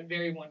heartbreaking, but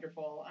very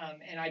wonderful.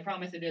 And I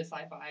promise it is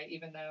sci-fi,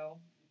 even though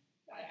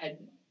I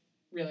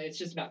really it's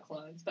just about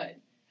clones, but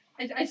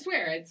I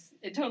swear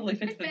it totally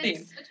fits the theme.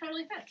 It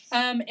totally fits.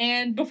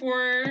 And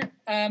before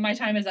my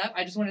time is up,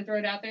 I just want to throw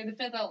it out there: The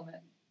Fifth Element,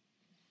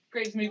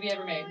 greatest movie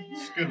ever made.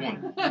 It's a good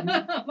one.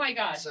 Oh my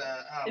gosh,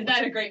 Is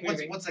that a great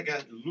movie? What's that guy?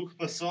 Luc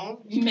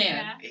Besson.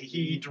 man! Yeah.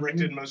 He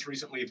directed most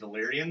recently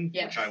Valerian,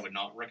 Yes. which I would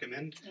not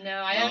recommend.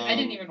 No, I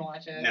didn't even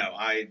watch it. No,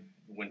 I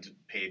went to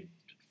paid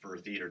for a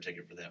theater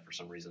ticket for that for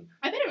some reason.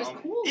 I bet it was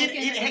cool. looking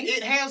at least.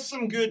 It has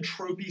some good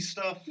tropey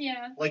stuff.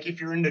 Yeah. Like if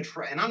you're into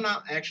and I'm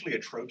not actually a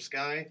tropes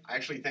guy. I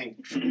actually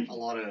think a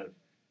lot of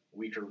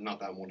weaker,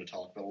 not that I want to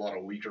talk, but a lot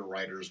of weaker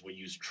writers will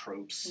use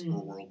tropes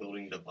or world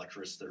building to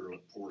buttress their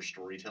poor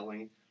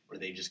storytelling, or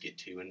they just get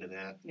too into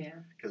that. Yeah.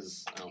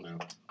 Because I don't know.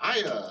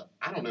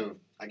 I don't know.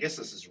 I guess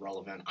this is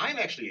relevant. I'm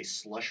actually a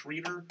slush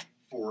reader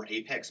for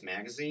Apex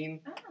Magazine,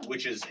 Oh.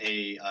 which is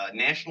a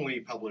nationally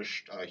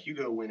published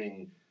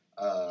Hugo-winning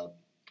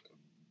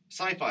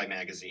sci-fi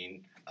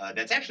magazine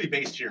that's actually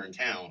based here in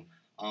town.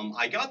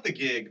 I got the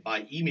gig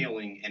by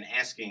emailing and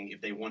asking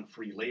if they want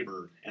free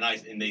labor, and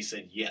they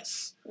said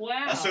yes.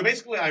 Wow. So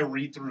basically, I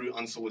read through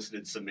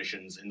unsolicited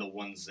submissions, and the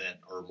ones that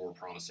are more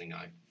promising,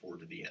 I forward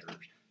to the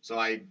editors. So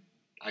I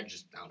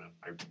don't know.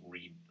 I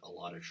read a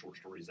lot of short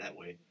stories that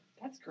way.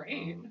 That's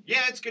great.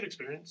 Yeah, it's a good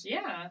experience.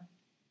 Yeah.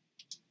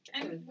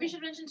 And we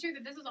should mention too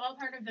that this is all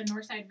part of the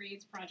Northside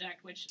Reads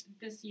project, which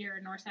this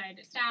year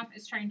Northside staff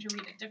is trying to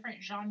read a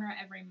different genre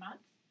every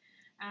month.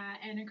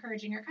 And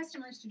encouraging our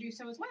customers to do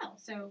so as well.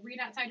 So read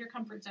outside your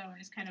comfort zone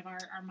is kind of our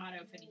motto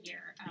for the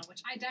year,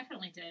 which I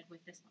definitely did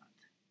with this month.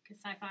 Because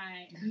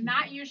sci-fi,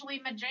 not usually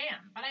my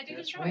jam, but I did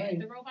That's enjoy right. it.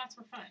 The robots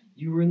were fun.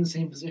 You were in the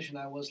same position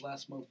I was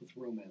last month with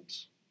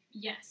romance.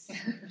 Yes.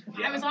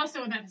 Yeah. I was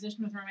also in that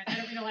position with romance. I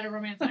don't read a lot of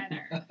romance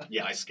either.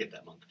 Yeah, I skipped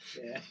that month.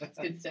 Yeah. It's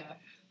good stuff.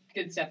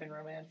 Good stuff in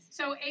romance.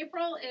 So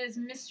April is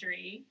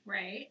mystery,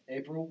 right?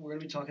 April, we're going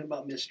to be talking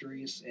about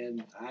mysteries,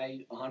 and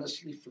I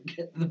honestly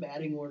forget the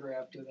batting order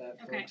after that,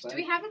 Okay. folks. Do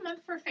we have a month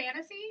for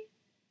fantasy?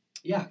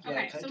 Yeah,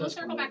 Okay, it so does we'll come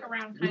circle back later.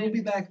 around. We'll Kind be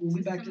of back. We'll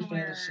be back to similar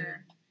fantasy.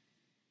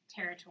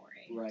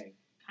 territory. Right.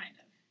 Kind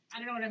of. I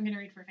don't know what I'm going to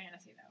read for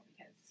fantasy though,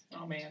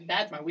 because Oh man,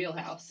 that's my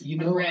wheelhouse. You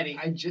I'm know, ready.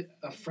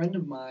 a friend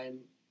of mine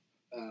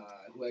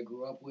who I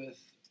grew up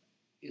with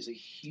is a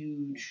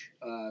huge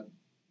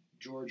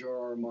George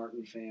R.R.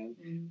 Martin fan.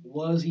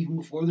 Was even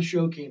before the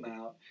show came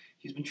out.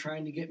 He's been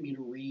trying to get me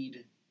to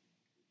read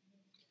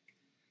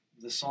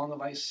The Song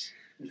of Ice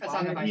and A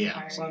Song of Fire. Ice Yeah. and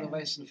Fire. Song of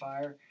Ice and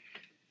Fire.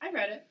 I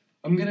read it.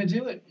 I'm gonna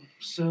do it.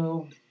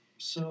 So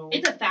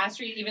It's a fast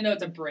read, even though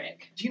it's a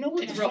brick. do you know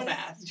what? It's the real fun-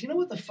 fast. Do you know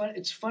what the fun?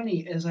 It's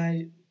funny as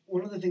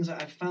one of the things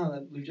that I've found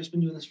that we've just been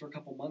doing this for a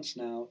couple months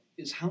now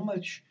is how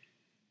much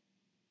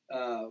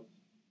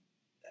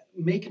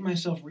making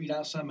myself read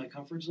outside my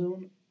comfort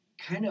zone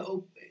kind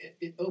of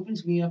it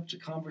opens me up to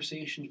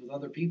conversations with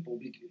other people,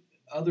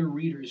 other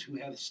readers who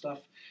have stuff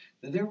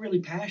that they're really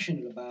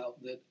passionate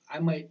about that I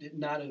might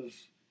not have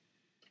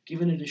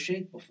given it a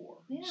shake before.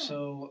 Yeah.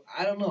 So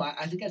I don't know.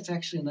 I think that's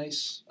actually a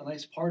nice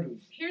part of.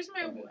 Here's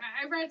my. Okay.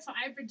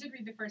 I did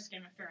read the first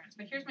Game of Thrones,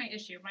 but here's my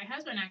issue. My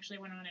husband actually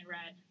went on and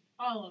read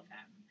all of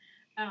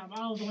them,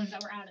 all of the ones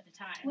that were out at the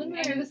time. Lynn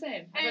and I are the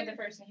same. I read the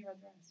first and he read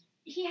the rest.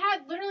 He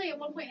had literally at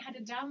one point had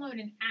to download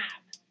an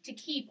app to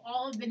keep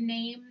all of the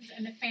names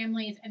and the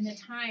families and the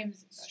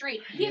times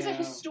straight. He is a Yeah.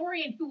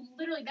 historian who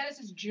literally that is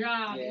his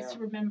job is Yeah. to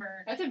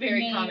remember. That's a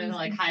very names common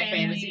and high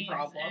fantasy families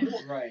problem.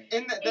 and- Right.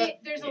 And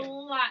There's a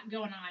lot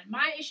going on.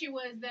 My issue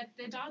was that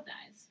the dog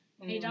dies.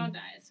 A dog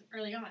dies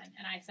early on,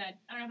 and I said,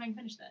 I don't know if I can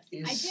finish this.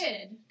 I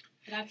did,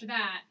 but after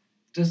that,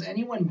 Does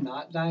anyone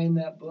not die in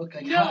that book?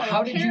 Like, No,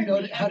 how did you apparently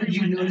notice? How did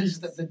you everyone notice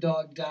does. that the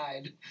dog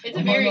died It's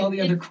a among very all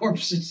the other it's,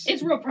 corpses?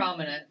 it's real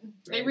prominent.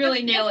 They Right.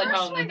 really nail it first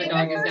home that one- the in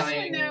dog is first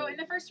dying. One, though, in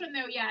the first one,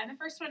 though, yeah, in the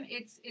first one,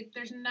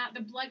 there's not the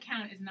blood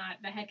count is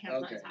not the head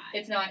count's Okay. not as high.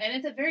 It's not, and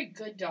it's a very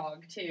good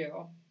dog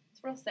too.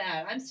 It's real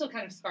sad. I'm still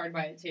kind of scarred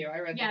by it too. I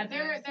read. Yeah, the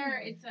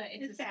it's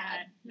It's a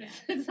sad. Yeah.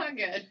 It's not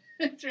good.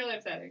 It's really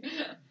upsetting.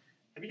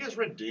 have you guys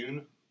read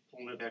Dune?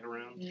 Pulling it back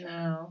around.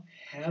 No.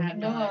 Have not.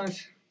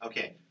 not.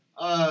 Okay.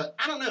 I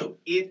don't know.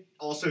 It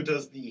also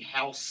does the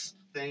house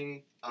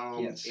thing.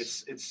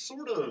 Yes. It's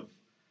sort of.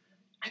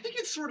 I think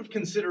it's sort of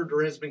considered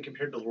or has been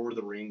compared to Lord of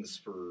the Rings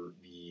for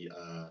the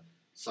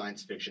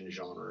science fiction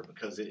genre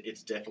because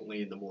it's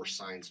definitely in the more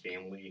science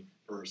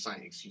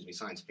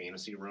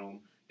fantasy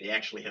realm. They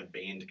actually have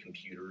banned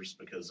computers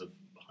because of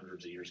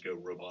hundreds of years ago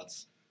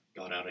robots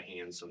got out of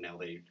hand. So now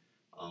they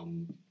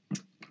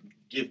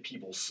give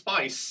people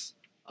spice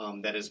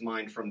that is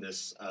mined from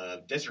this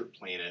desert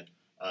planet.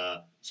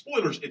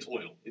 Spoilers, it's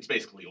oil. It's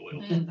basically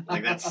oil.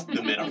 Like, that's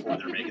the metaphor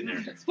they're making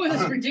there.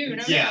 Spoilers for Dune.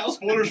 Oh Yeah, no.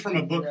 spoilers from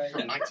a book Right.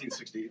 from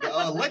 1960.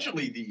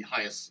 Allegedly the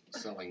highest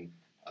selling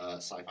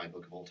sci-fi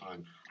book of all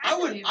time.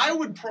 I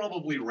would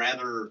probably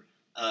rather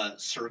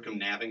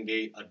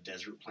circumnavigate a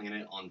desert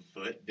planet on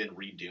foot than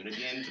read Dune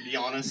again, to be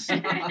honest.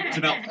 It's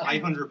about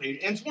 500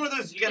 pages. And it's one of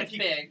those, you gotta It's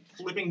keep big.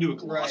 flipping to a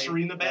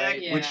glossary in the back,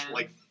 right, which, yeah.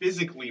 like,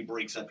 physically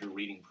breaks up your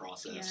reading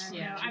process.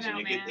 Yeah. I'm And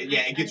out, man.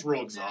 it gets real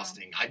No.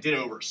 exhausting. I did it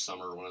over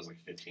summer when I was like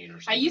 15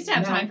 or something. I used to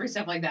have No. time for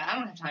stuff like that. I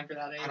don't have time for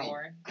that I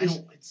anymore.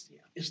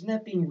 Isn't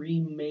that being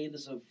remade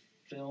as a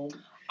film?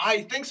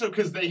 I think so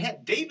because they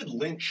had David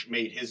Lynch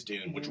made his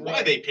Dune, which why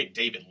Right. they picked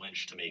David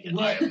Lynch to make it,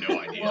 Well- I have no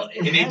idea. well, it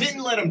and they has-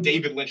 didn't let him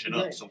David Lynch it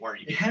up, Right. so why are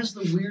you? It has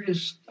the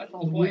weirdest That's the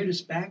whole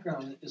point.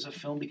 background as a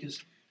film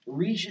because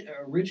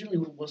originally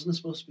it wasn't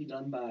supposed to be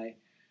done by.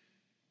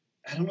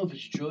 I don't know if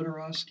it's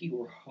Jodorowsky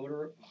or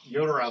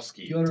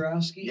Jodorowsky.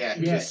 Jodorowsky. Yeah,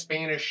 who's a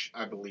Spanish,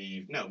 I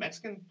believe. No,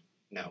 Mexican?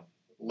 No.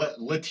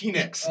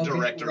 Latinx Okay,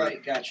 director.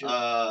 Right,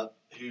 gotcha.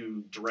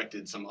 Who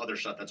directed some other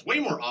stuff that's way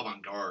more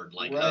avant-garde.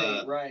 Like,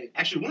 right.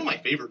 actually, one of my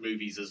favorite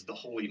movies is The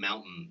Holy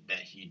Mountain that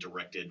he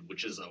directed,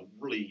 which is a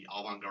really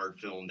avant-garde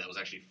film that was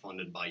actually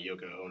funded by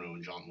Yoko Ono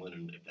and John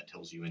Lennon, if that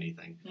tells you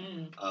anything.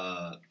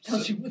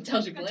 Tells you That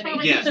plenty.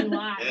 totally Yeah. tells you a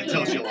lot. It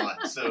tells you a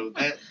lot. So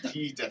that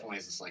he definitely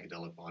has a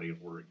psychedelic body of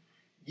work.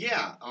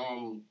 Yeah,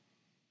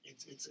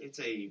 it's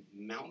a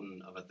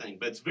mountain of a thing,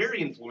 but it's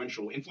very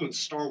influential.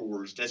 Influenced Star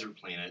Wars, Desert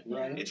Planet.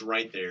 Right. It's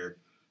right there.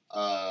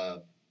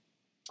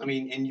 I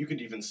mean, and you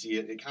could even see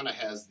it. It kind of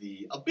has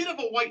a bit of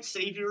a white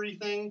savior-y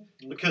thing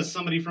because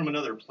somebody from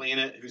another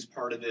planet who's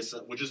part of this,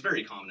 which is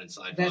very common in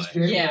sci-fi. That's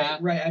very Yeah.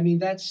 right. I mean,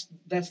 that's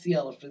the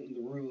elephant in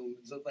the room.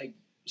 It's like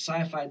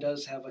sci-fi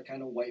does have a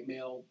kind of white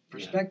male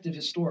perspective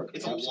historically.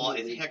 It's a lot. It's a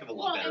absolutely. heck of a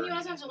lot Well, better. and you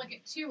also have to look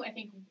at too. I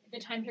think the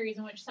time periods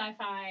in which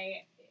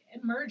sci-fi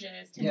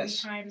emerges to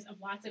Yes. be times of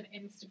lots of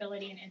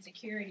instability and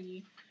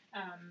insecurity.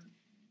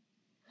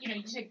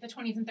 You take the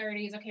 20s and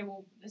 30s. Okay,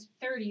 well, the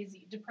 30s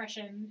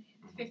depression,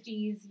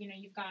 50s.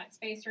 You've got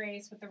space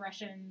race with the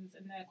Russians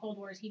and the Cold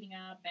War is heating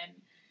up, and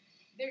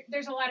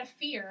there's a lot of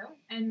fear.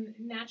 And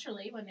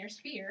naturally, when there's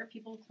fear,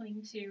 people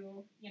cling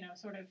to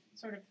sort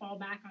of fall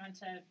back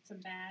onto some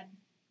bad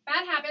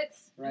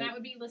habits. Right. And that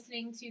would be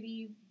listening to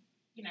the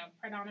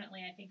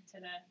predominantly, I think,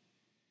 to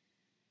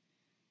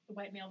the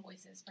white male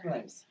voices,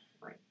 perhaps.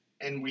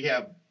 And we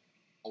have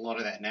a lot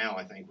of that now,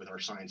 I think, with our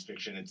science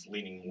fiction. It's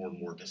leaning more and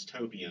more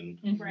dystopian.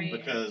 Right.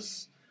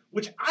 Because,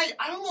 which I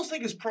almost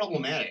think is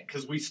problematic,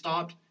 because we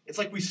stopped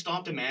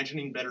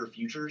imagining better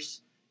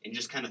futures and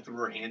just kind of threw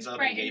our hands up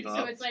Right, and gave so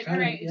up. it's like, Kinda,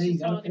 alright, yeah, it's you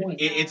just got a all going to point.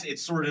 be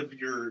It's sort of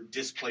you're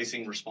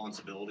displacing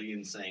responsibility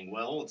and saying,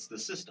 well, it's the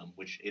system,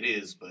 which it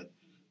is, but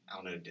I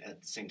don't know,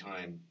 at the same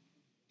time,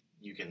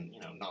 you can,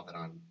 not that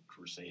I'm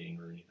crusading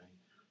or anything,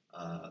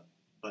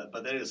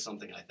 but that is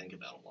something I think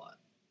about a lot.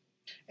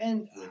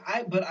 And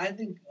I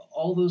think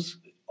all those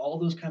all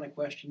those kind of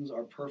questions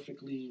are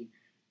perfectly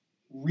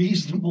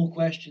reasonable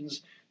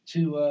questions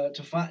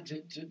to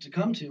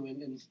come to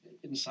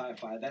in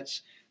sci-fi.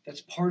 That's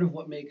part of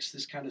what makes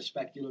this kind of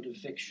speculative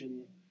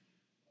fiction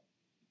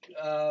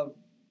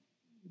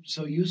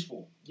so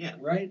useful. Yeah.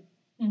 Right.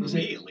 Mhm. Is For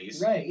it- me, at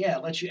least. Right. Yeah.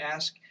 It lets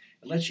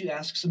you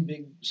ask some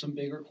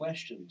bigger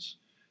questions,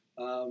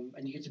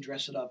 and you get to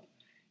dress it up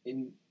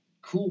in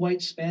cool white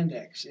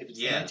spandex if it's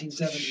Yeah. the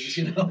 1970s.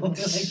 You know,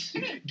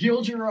 like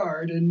Gil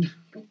Gerard and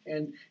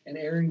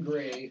Aaron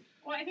Gray.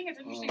 Well, I think it's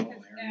interesting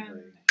because Aaron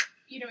Gray.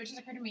 it just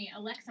occurred to me,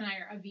 Alex and I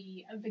are of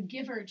the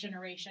Giver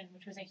generation,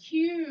 which was a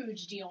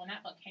huge deal when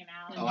that book came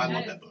out. Oh, I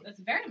love that book. That's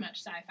very much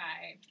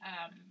sci-fi.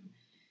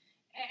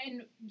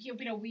 And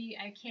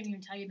I can't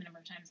even tell you the number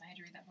of times I had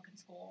to read that book in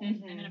school,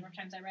 Mhm. and the number of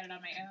times I read it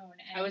on my own.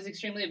 And I was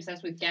extremely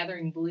obsessed with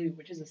Gathering Blue,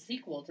 which is a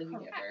sequel to The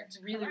Correct, Giver. It's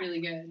really, correct.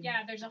 really good.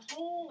 yeah, there's a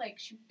whole it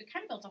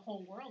kind of built a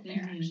whole world there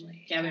Mhm.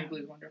 actually. Gathering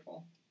Blue is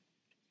wonderful.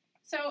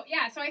 So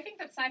I think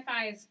that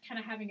sci-fi is kind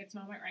of having its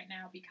moment right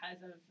now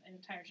because of an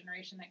entire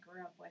generation that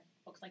grew up with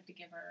books like The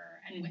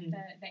Giver and with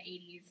the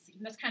 80s.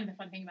 And that's kind of the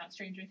fun thing about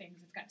Stranger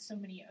Things. It's got so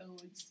many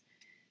odes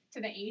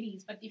to the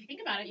 80s. But if you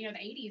think about it, the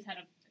 80s had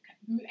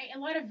a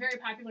lot of very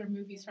popular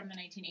movies from the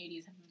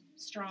 1980s have a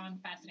strong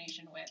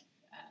fascination with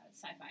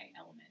sci-fi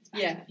elements.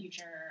 Back to the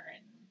Future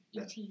and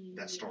E.T.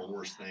 That Star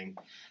Wars thing.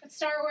 That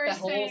Star Wars The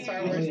whole thing.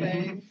 Star Wars Yeah.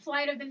 thing.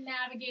 Flight of the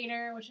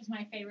Navigator, which was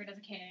my favorite as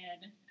a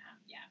kid.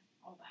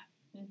 All that.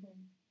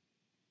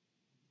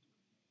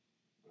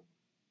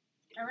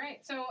 All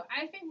right, so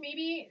I think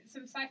maybe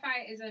since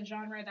sci-fi is a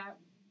genre that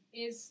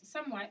is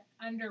somewhat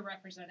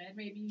underrepresented,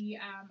 maybe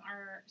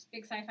our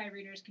big sci-fi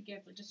readers could give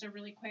just a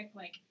really quick,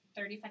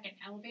 30-second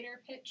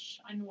elevator pitch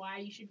on why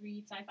you should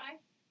read sci-fi.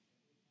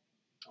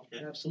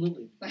 Okay.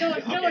 Absolutely. No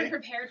one Okay.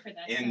 prepared for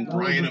this. And so.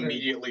 Brian Okay.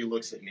 immediately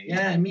looks at me.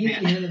 Yeah,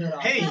 immediately Man. handed it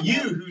off. Hey, you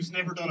who's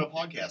never done a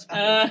podcast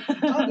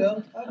before. I'll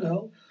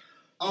go.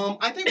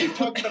 I think we've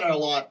talked about it a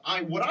lot.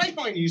 What I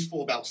find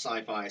useful about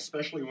sci-fi,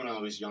 especially when I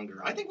was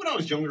younger, I think when I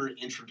was younger it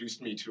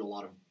introduced me to a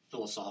lot of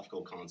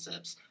philosophical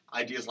concepts.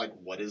 Ideas like,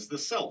 what is the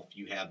self?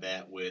 You have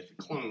that with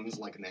clones,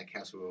 like in that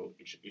Kazuo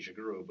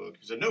Ishiguro book,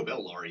 who's a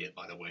Nobel laureate,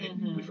 by the way,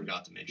 Mhm. we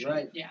forgot to mention.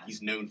 Right. Yeah.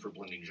 He's known for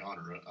blending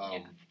genre.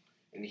 Yeah.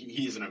 And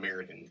he's an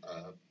American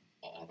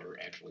author,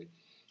 actually.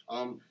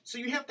 So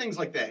you have things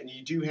like that, and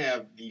you do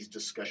have these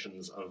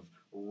discussions of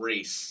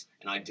race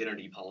and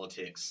identity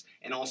politics,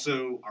 and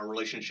also our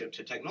relationship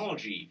to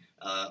technology,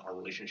 our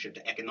relationship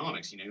to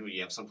economics.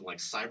 You have something like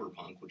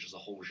cyberpunk, which is a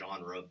whole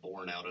genre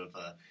born out of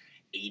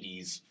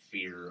 80s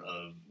fear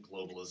of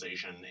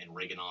globalization and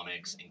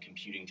Reaganomics and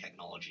computing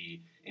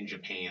technology in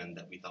Japan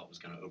that we thought was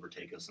going to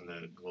overtake us in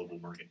the global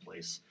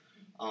marketplace.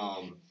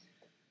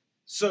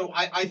 So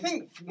I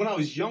think when I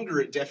was younger,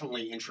 it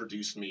definitely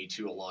introduced me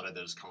to a lot of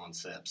those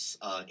concepts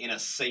in a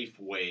safe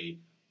way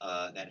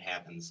that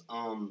happens.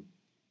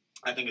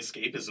 I think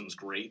escapism's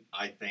great.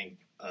 I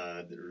think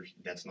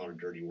that's not a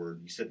dirty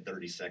word. You said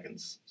 30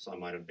 seconds, so I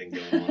might have been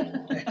going on a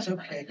lot. That's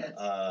okay.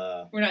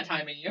 We're not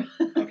timing you.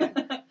 Okay.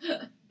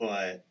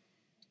 But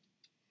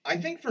I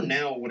think for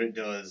now what it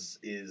does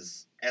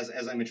is, as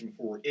I mentioned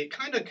before, it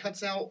kind of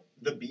cuts out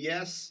the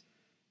BS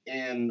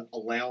and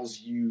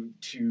allows you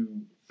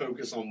to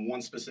focus on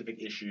one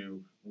specific issue,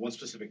 one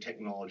specific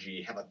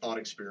technology, have a thought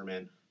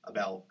experiment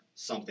about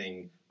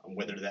something,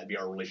 whether that be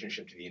our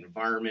relationship to the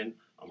environment,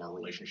 our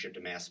relationship to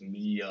mass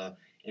media,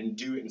 and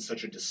do it in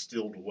such a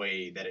distilled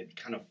way that it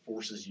kind of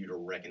forces you to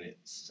reckon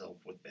itself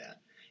with that.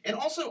 And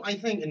also, I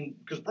think, and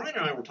because Brian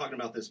and I were talking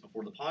about this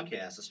before the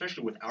podcast,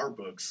 especially with our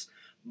books,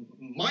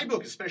 my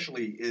book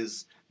especially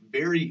is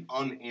very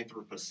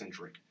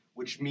unanthropocentric,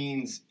 which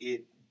means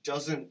it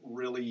doesn't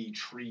really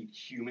treat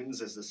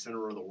humans as the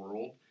center of the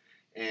world.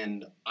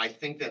 And I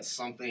think that's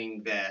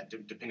something that,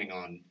 depending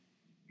on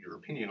your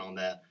opinion on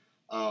that,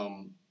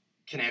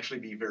 can actually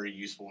be very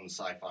useful in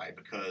sci-fi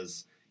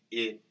because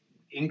it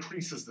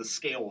increases the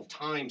scale of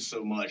time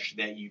so much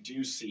that you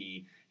do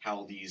see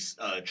how these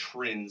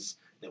trends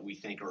that we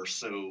think are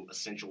so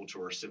essential to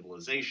our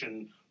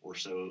civilization or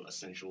so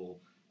essential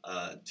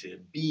to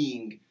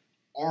being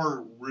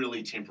are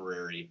really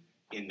temporary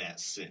in that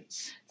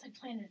sense. It's like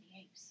Planet of the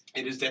Apes.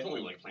 It is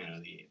definitely like Planet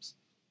of the Apes,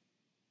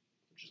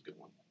 which is a good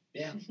one.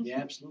 Yeah,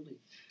 absolutely.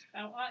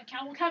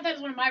 We'll count that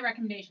as one of my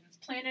recommendations.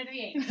 Planet of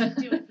the Apes.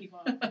 Do it,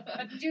 people.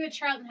 But do the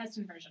Charlton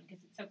Heston version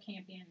because it's so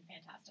campy and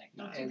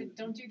fantastic.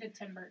 Don't do the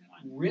Tim Burton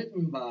one.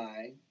 Written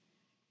by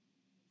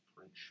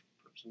French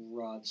person.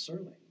 Rod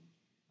Serling.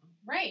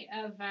 Right,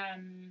 of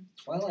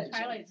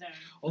Twilight Zone.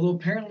 Although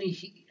apparently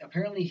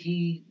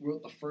he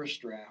wrote the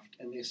first draft,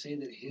 and they say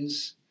that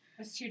his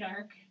It's too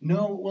dark.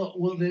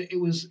 that it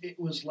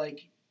was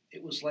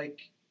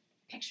like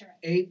Picture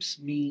it. apes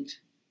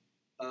meet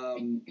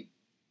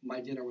My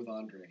Dinner with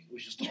Andre. It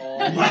was just all.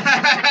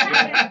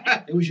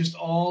 It was just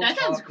all. That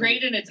sounds talk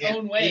great in its Yeah,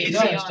 own way, it to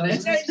does, be doesn't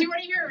honest. So, do you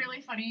want to hear a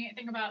really funny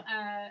thing about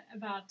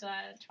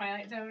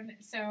Twilight Zone?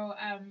 So,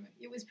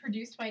 it was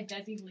produced by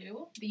Desi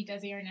Lu, the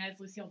Desi Arnaz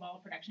Lucille Ball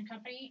production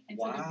company, and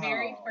so the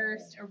very Wow.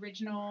 first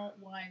original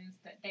ones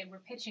that they were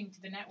pitching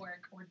to the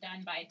network were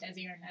done by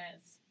Desi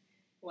Arnaz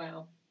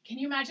Wow. Can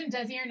you imagine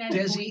Desi Arnaz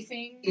Desi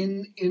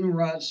voicing? in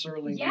Rod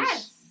Serling's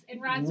Yes, in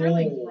Rod role,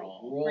 Serling's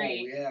role,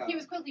 right? yeah. He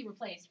was quickly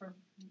replaced for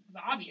the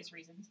obvious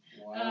reasons,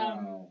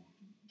 Wow.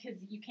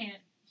 because you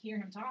can't hear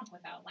him talk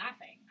without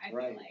laughing. I feel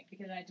Right. like,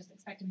 because I just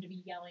expect him to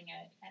be yelling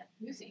at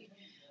Lucy.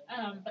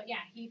 But yeah,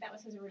 that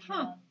was his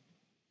original.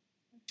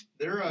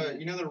 They're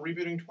they're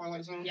rebooting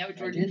Twilight Zone. Yeah, with I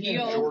Jordan did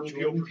Peele. that. Jordan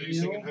Peele Jordan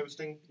producing Peele. and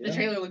hosting. The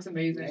trailer looks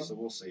amazing. Yeah. So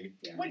we'll see.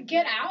 Yeah. Would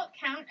Get Out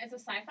count as a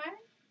sci-fi,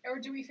 or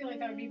do we feel like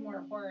that would be more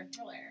a horror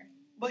thriller?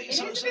 But It is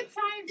a bit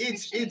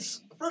science fiction.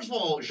 It's first of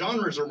all,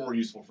 genres are more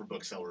useful for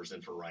booksellers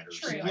than for writers.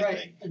 True. I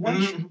right.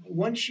 think.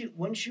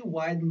 Once you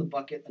widen the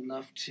bucket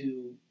enough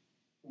to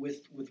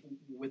with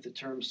the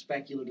term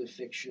speculative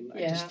fiction,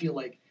 Yeah. I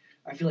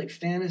feel like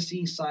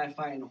fantasy,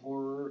 sci-fi, and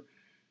horror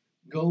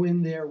go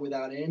in there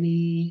without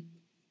any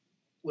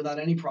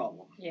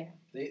problem. Yeah.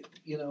 They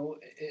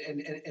and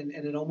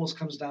it almost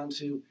comes down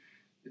to,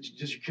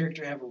 does your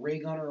character have a ray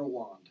gun or a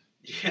wand?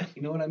 Yeah.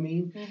 You know what I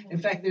mean? Mhm. In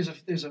fact, there's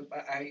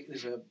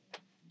a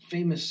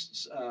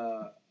famous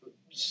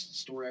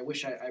story. I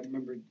wish I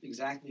remembered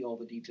exactly all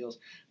the details,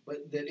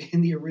 but that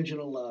in the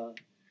original,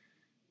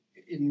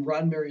 in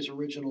Roddenberry's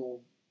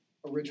original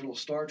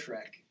Star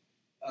Trek,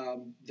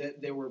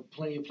 that there were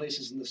plenty of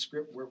places in the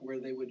script where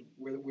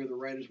the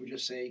writers would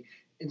just say,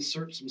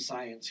 insert some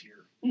science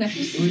here.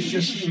 Nice. It was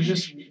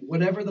just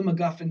whatever the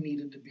MacGuffin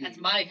needed to be. That's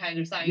my kind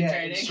of science yeah,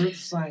 writing. insert the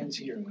science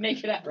here.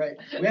 Make it up. Right.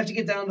 We have to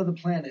get down to the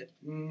planet.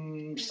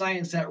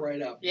 Science that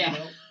right up. Yeah. You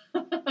know?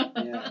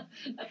 Yeah.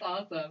 That's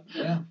awesome.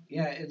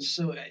 Yeah. And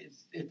so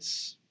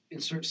it's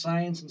insert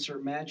science,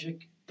 insert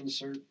magic,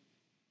 insert.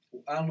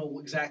 I don't know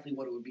exactly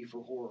what it would be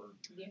for horror.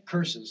 Yeah.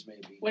 Curses,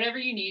 maybe. Whatever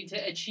you need to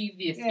achieve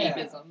the Yeah.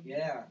 escapism.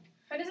 Yeah.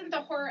 But isn't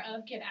the horror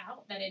of Get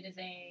Out that it is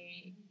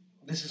a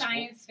This is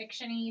science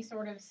fiction-y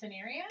sort of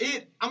scenario?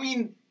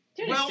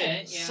 To an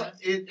extent, yeah.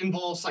 It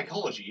involves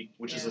psychology,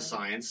 which is Yeah. a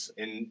science,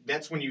 and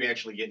that's when you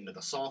actually get into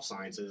the soft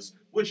sciences,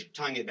 which,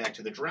 tying it back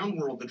to the Drowned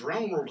World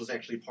is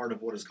actually part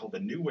of what is called the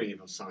new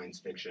wave of science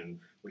fiction,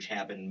 which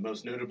happened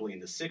most notably in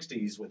the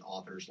 60s with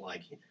authors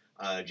like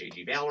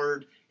J.G.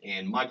 Ballard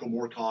and Michael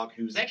Moorcock,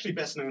 who's actually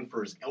best known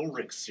for his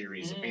Elric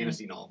series of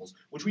fantasy novels,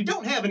 which we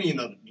don't have any in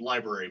the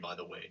library, by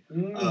the way.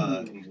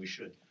 We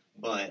should.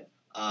 But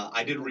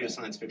I did read a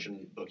science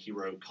fiction book he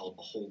wrote called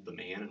Behold the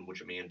Man, in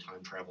which a man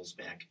time travels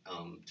back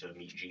to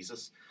meet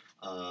Jesus.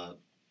 But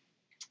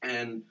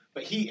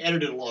he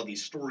edited a lot of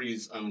these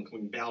stories,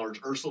 including Ballard's.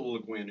 Ursula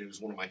Le Guin,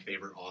 who's one of my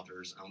favorite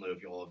authors. I don't know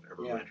if y'all have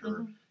ever read her.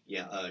 Mm-hmm.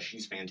 Yeah,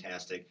 she's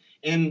fantastic.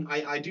 And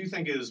I do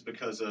think it is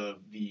because of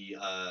the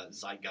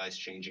zeitgeist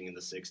changing in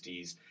the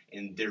 60s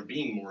and there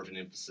being more of an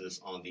emphasis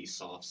on these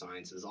soft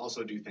sciences. I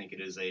also do think it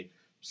is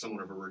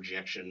somewhat of a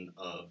rejection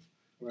of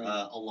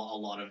a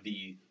lot of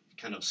the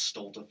kind of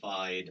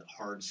stultified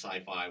hard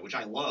sci-fi, which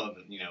I love,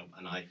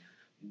 and I,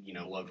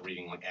 loved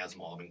reading like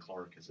Asimov and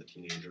Clarke as a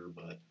teenager,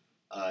 but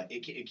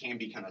it can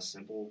be kind of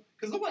simple.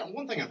 Because the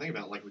one thing I think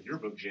about, like with your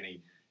book,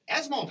 Jenny,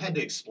 Asimov had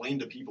to explain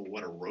to people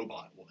what a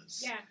robot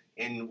was. Yeah.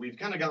 And we've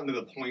kind of gotten to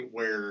the point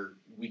where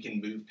we can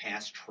move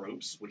past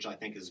tropes, which I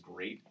think is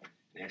great,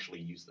 and actually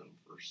use them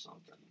for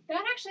something.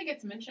 That actually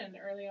gets mentioned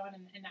early on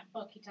in that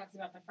book. He talks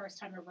about the first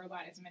time a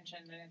robot is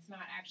mentioned, and it's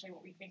not actually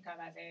what we think of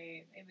as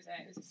it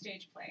was a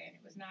stage play, and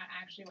it was not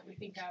actually what we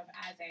think of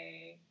as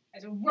a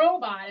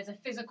robot, as a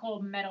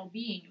physical metal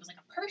being. It was like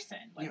a person,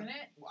 wasn't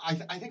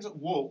it? I think so.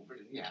 Whoa,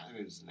 yeah,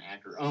 it was an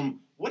actor.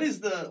 What's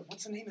the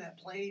name of that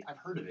play? I've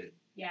heard of it.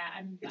 Yeah,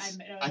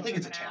 I think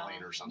it's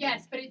Italian or something.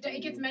 Yes, but it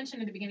gets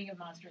mentioned in the beginning of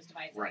Monstrous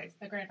Devices. Right.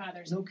 The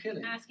grandfather's No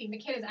kidding. the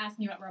kid is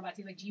asking about robots.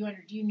 He's like, do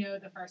you know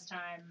the first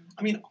time?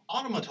 I mean,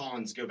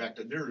 automatons go back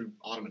to they're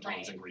automatons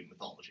Right. in Greek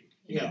mythology.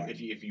 Yeah. If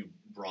you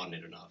broaden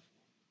it enough.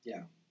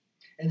 Yeah.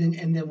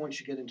 And then once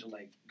you get into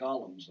like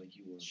golems, like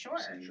you were Sure.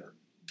 saying. Sure.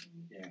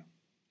 Yeah.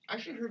 I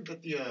actually heard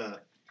that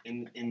the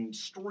in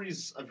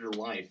Stories of Your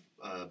Life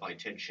by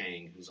Ted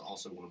Chiang, who's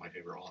also one of my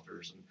favorite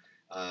authors, and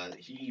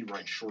he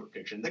writes short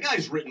fiction. The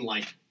guy's written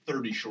like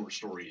 30 short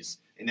stories,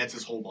 and that's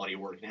his whole body of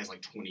work, and has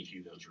like 20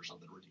 Hugos or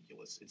something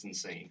ridiculous. It's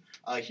insane.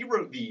 He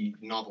wrote the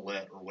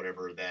novelette or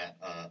whatever that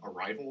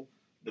Arrival,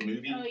 the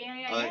movie,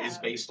 is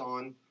based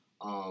on.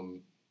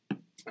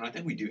 And I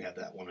think we do have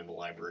that one in the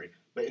library.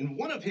 But in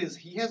one of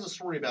he has a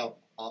story about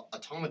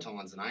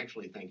automatons, and I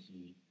actually think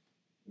he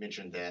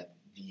mentioned that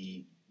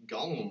the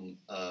Golem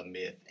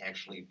myth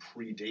actually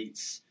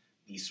predates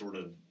the sort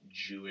of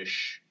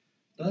Jewish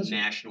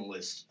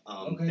nationalist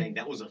thing.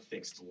 That was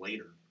affixed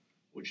later,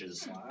 which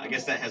is, I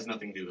guess that has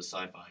nothing to do with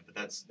sci-fi, but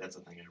that's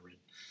a thing I read.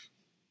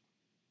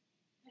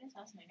 That is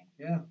fascinating.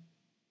 Yeah.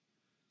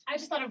 I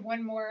just thought of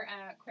one more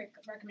quick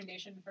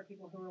recommendation for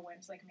people who are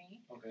wimps like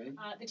me. Okay.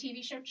 The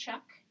TV show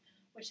Chuck,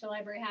 which the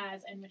library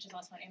has and which is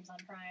also on Amazon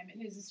Prime.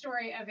 It is a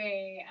story of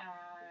a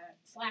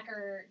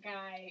slacker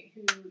guy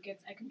who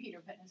gets a computer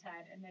put in his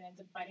head and then ends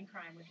up fighting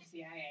crime with the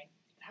CIA.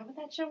 Is that what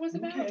that show was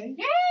about? Okay.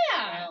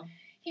 Yeah! Wow.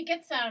 He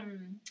gets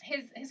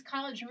his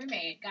college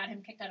roommate got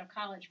him kicked out of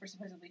college for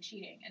supposedly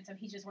cheating, and so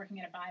he's just working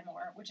at a Buy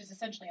More, which is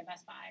essentially a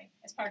Best Buy,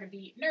 as part of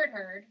the Nerd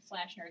Herd /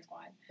 Nerd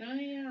Squad. Oh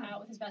yeah.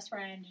 With his best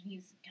friend, and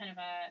he's kind of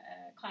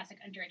a classic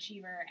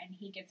underachiever, and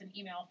he gets an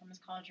email from his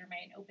college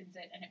roommate and opens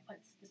it, and it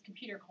puts this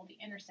computer called the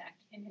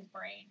Intersect in his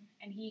brain,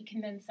 and he can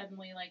then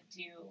suddenly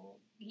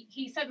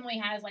he suddenly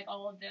has like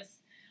all of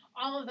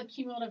the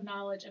cumulative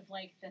knowledge of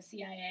like the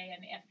CIA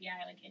and the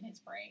FBI like in his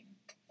brain.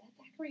 That's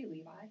Zachary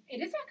Levi.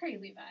 It is Zachary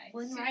Levi.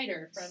 Flynn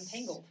Rider from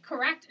Tangled.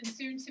 Correct, and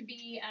soon to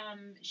be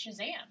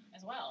Shazam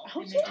as well.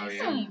 Oh, in the yeah.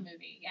 DC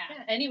movie, yeah.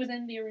 Yeah, and he was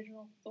in the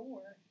original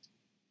Thor.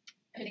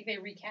 I think they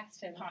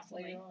recast him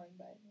Possibly. later on,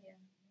 but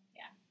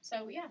Yeah.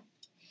 So yeah.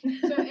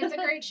 So it's a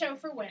great show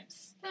for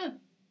wimps. I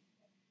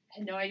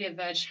had no idea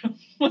that show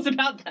was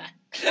about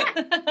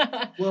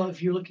that. Well,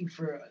 if you're looking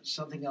for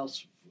something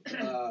else,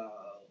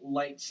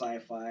 light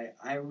sci-fi,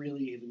 I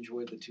really have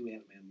enjoyed the 2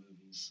 Ant-Man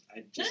movies.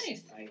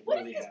 Nice. I What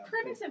really is the have.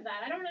 premise of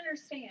that? I don't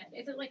understand.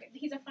 Is it like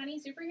he's a funny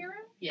superhero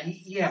Yes.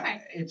 Yeah,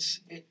 Okay. it's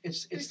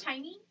who's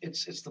tiny? the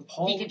He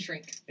Paul can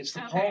shrink. it's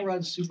the Okay. Paul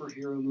Rudd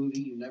superhero movie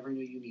you never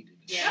knew you needed.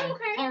 Yeah. Oh,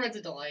 okay. Paul Rudd's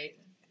a delight.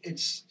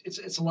 It's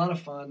a lot of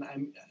fun.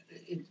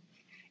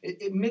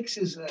 It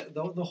mixes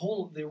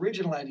the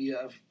original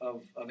idea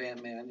of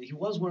Ant-Man. He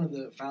was one of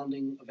the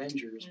founding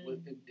Avengers.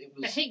 It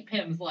But was Hank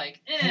Pym's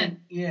like,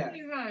 yeah.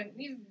 he's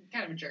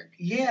kind of a jerk.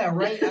 Yeah,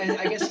 right.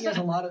 I guess he has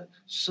a lot of.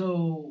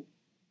 So,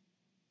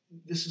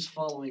 this is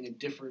following a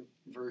different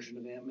version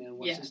of Ant-Man.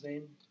 What's Yeah. his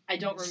name? I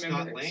don't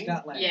remember. Scott Lang?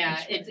 Scott Lang. Yeah,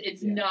 that's right.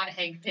 it's Yeah. not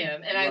Hank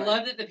Pym, and I Right.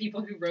 love that the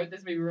people who wrote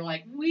this movie were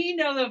like, we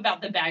know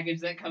about the baggage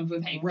that comes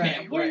with Hank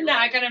Right, Pym. We're right, not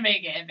right. gonna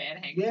make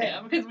Ant-Man Hank Yeah.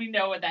 Pym because we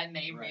know what that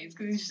name Right. means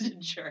because he's just a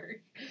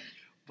jerk.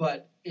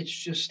 But it's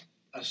just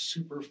a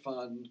super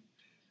fun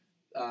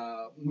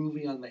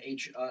movie on the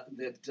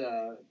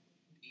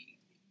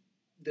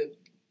that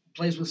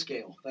plays with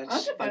scale.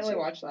 That's it.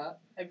 watch that.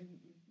 I've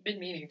been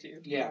meaning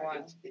to. For Yeah, a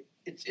while.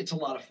 it's a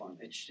lot of fun.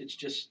 It's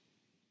just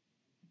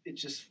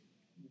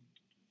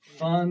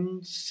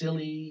fun,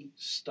 silly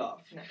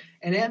stuff. Nice.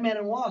 And Ant-Man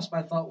and Wasp,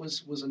 I thought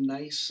was a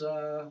nice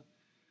in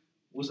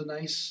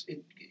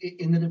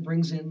that it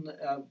brings in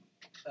the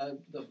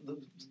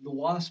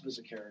Wasp as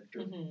a character.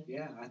 Mhm.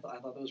 Yeah, I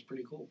thought that was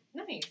pretty cool.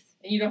 Nice.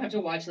 And you don't have to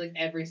watch like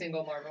every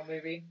single Marvel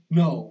movie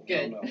No,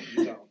 Good. no,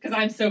 you don't. because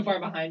I'm so far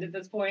behind at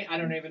this point. I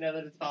don't even know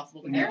that it's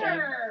possible to There catch up.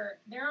 are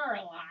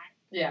a lot.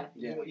 Yeah.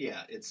 Yeah. Well,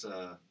 yeah, it's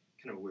kind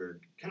of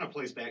weird. Kind of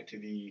plays back to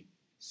the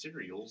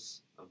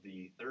serials of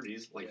the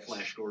 30s, like Yes.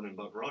 Flash Gordon and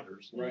Buck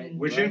Rogers, Right.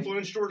 which right.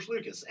 influenced George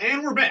Lucas.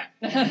 And we're back.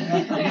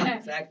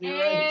 Exactly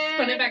right. And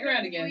Spun it back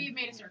around again. We've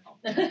made a circle.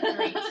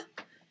 Great.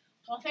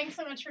 Well, thanks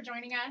so much for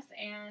joining us,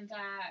 and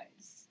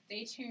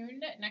stay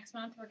tuned. Next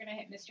month, we're going to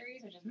hit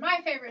mysteries, which is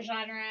my favorite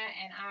genre,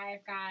 and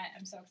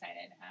I'm so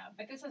excited.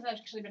 But this has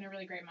actually been a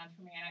really great month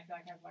for me, and I feel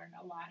like I've learned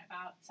a lot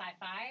about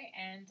sci-fi,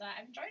 and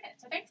I've enjoyed it.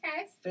 So thanks,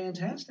 guys.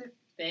 Fantastic.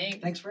 Thanks.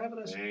 Thanks for having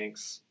us.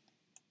 Thanks.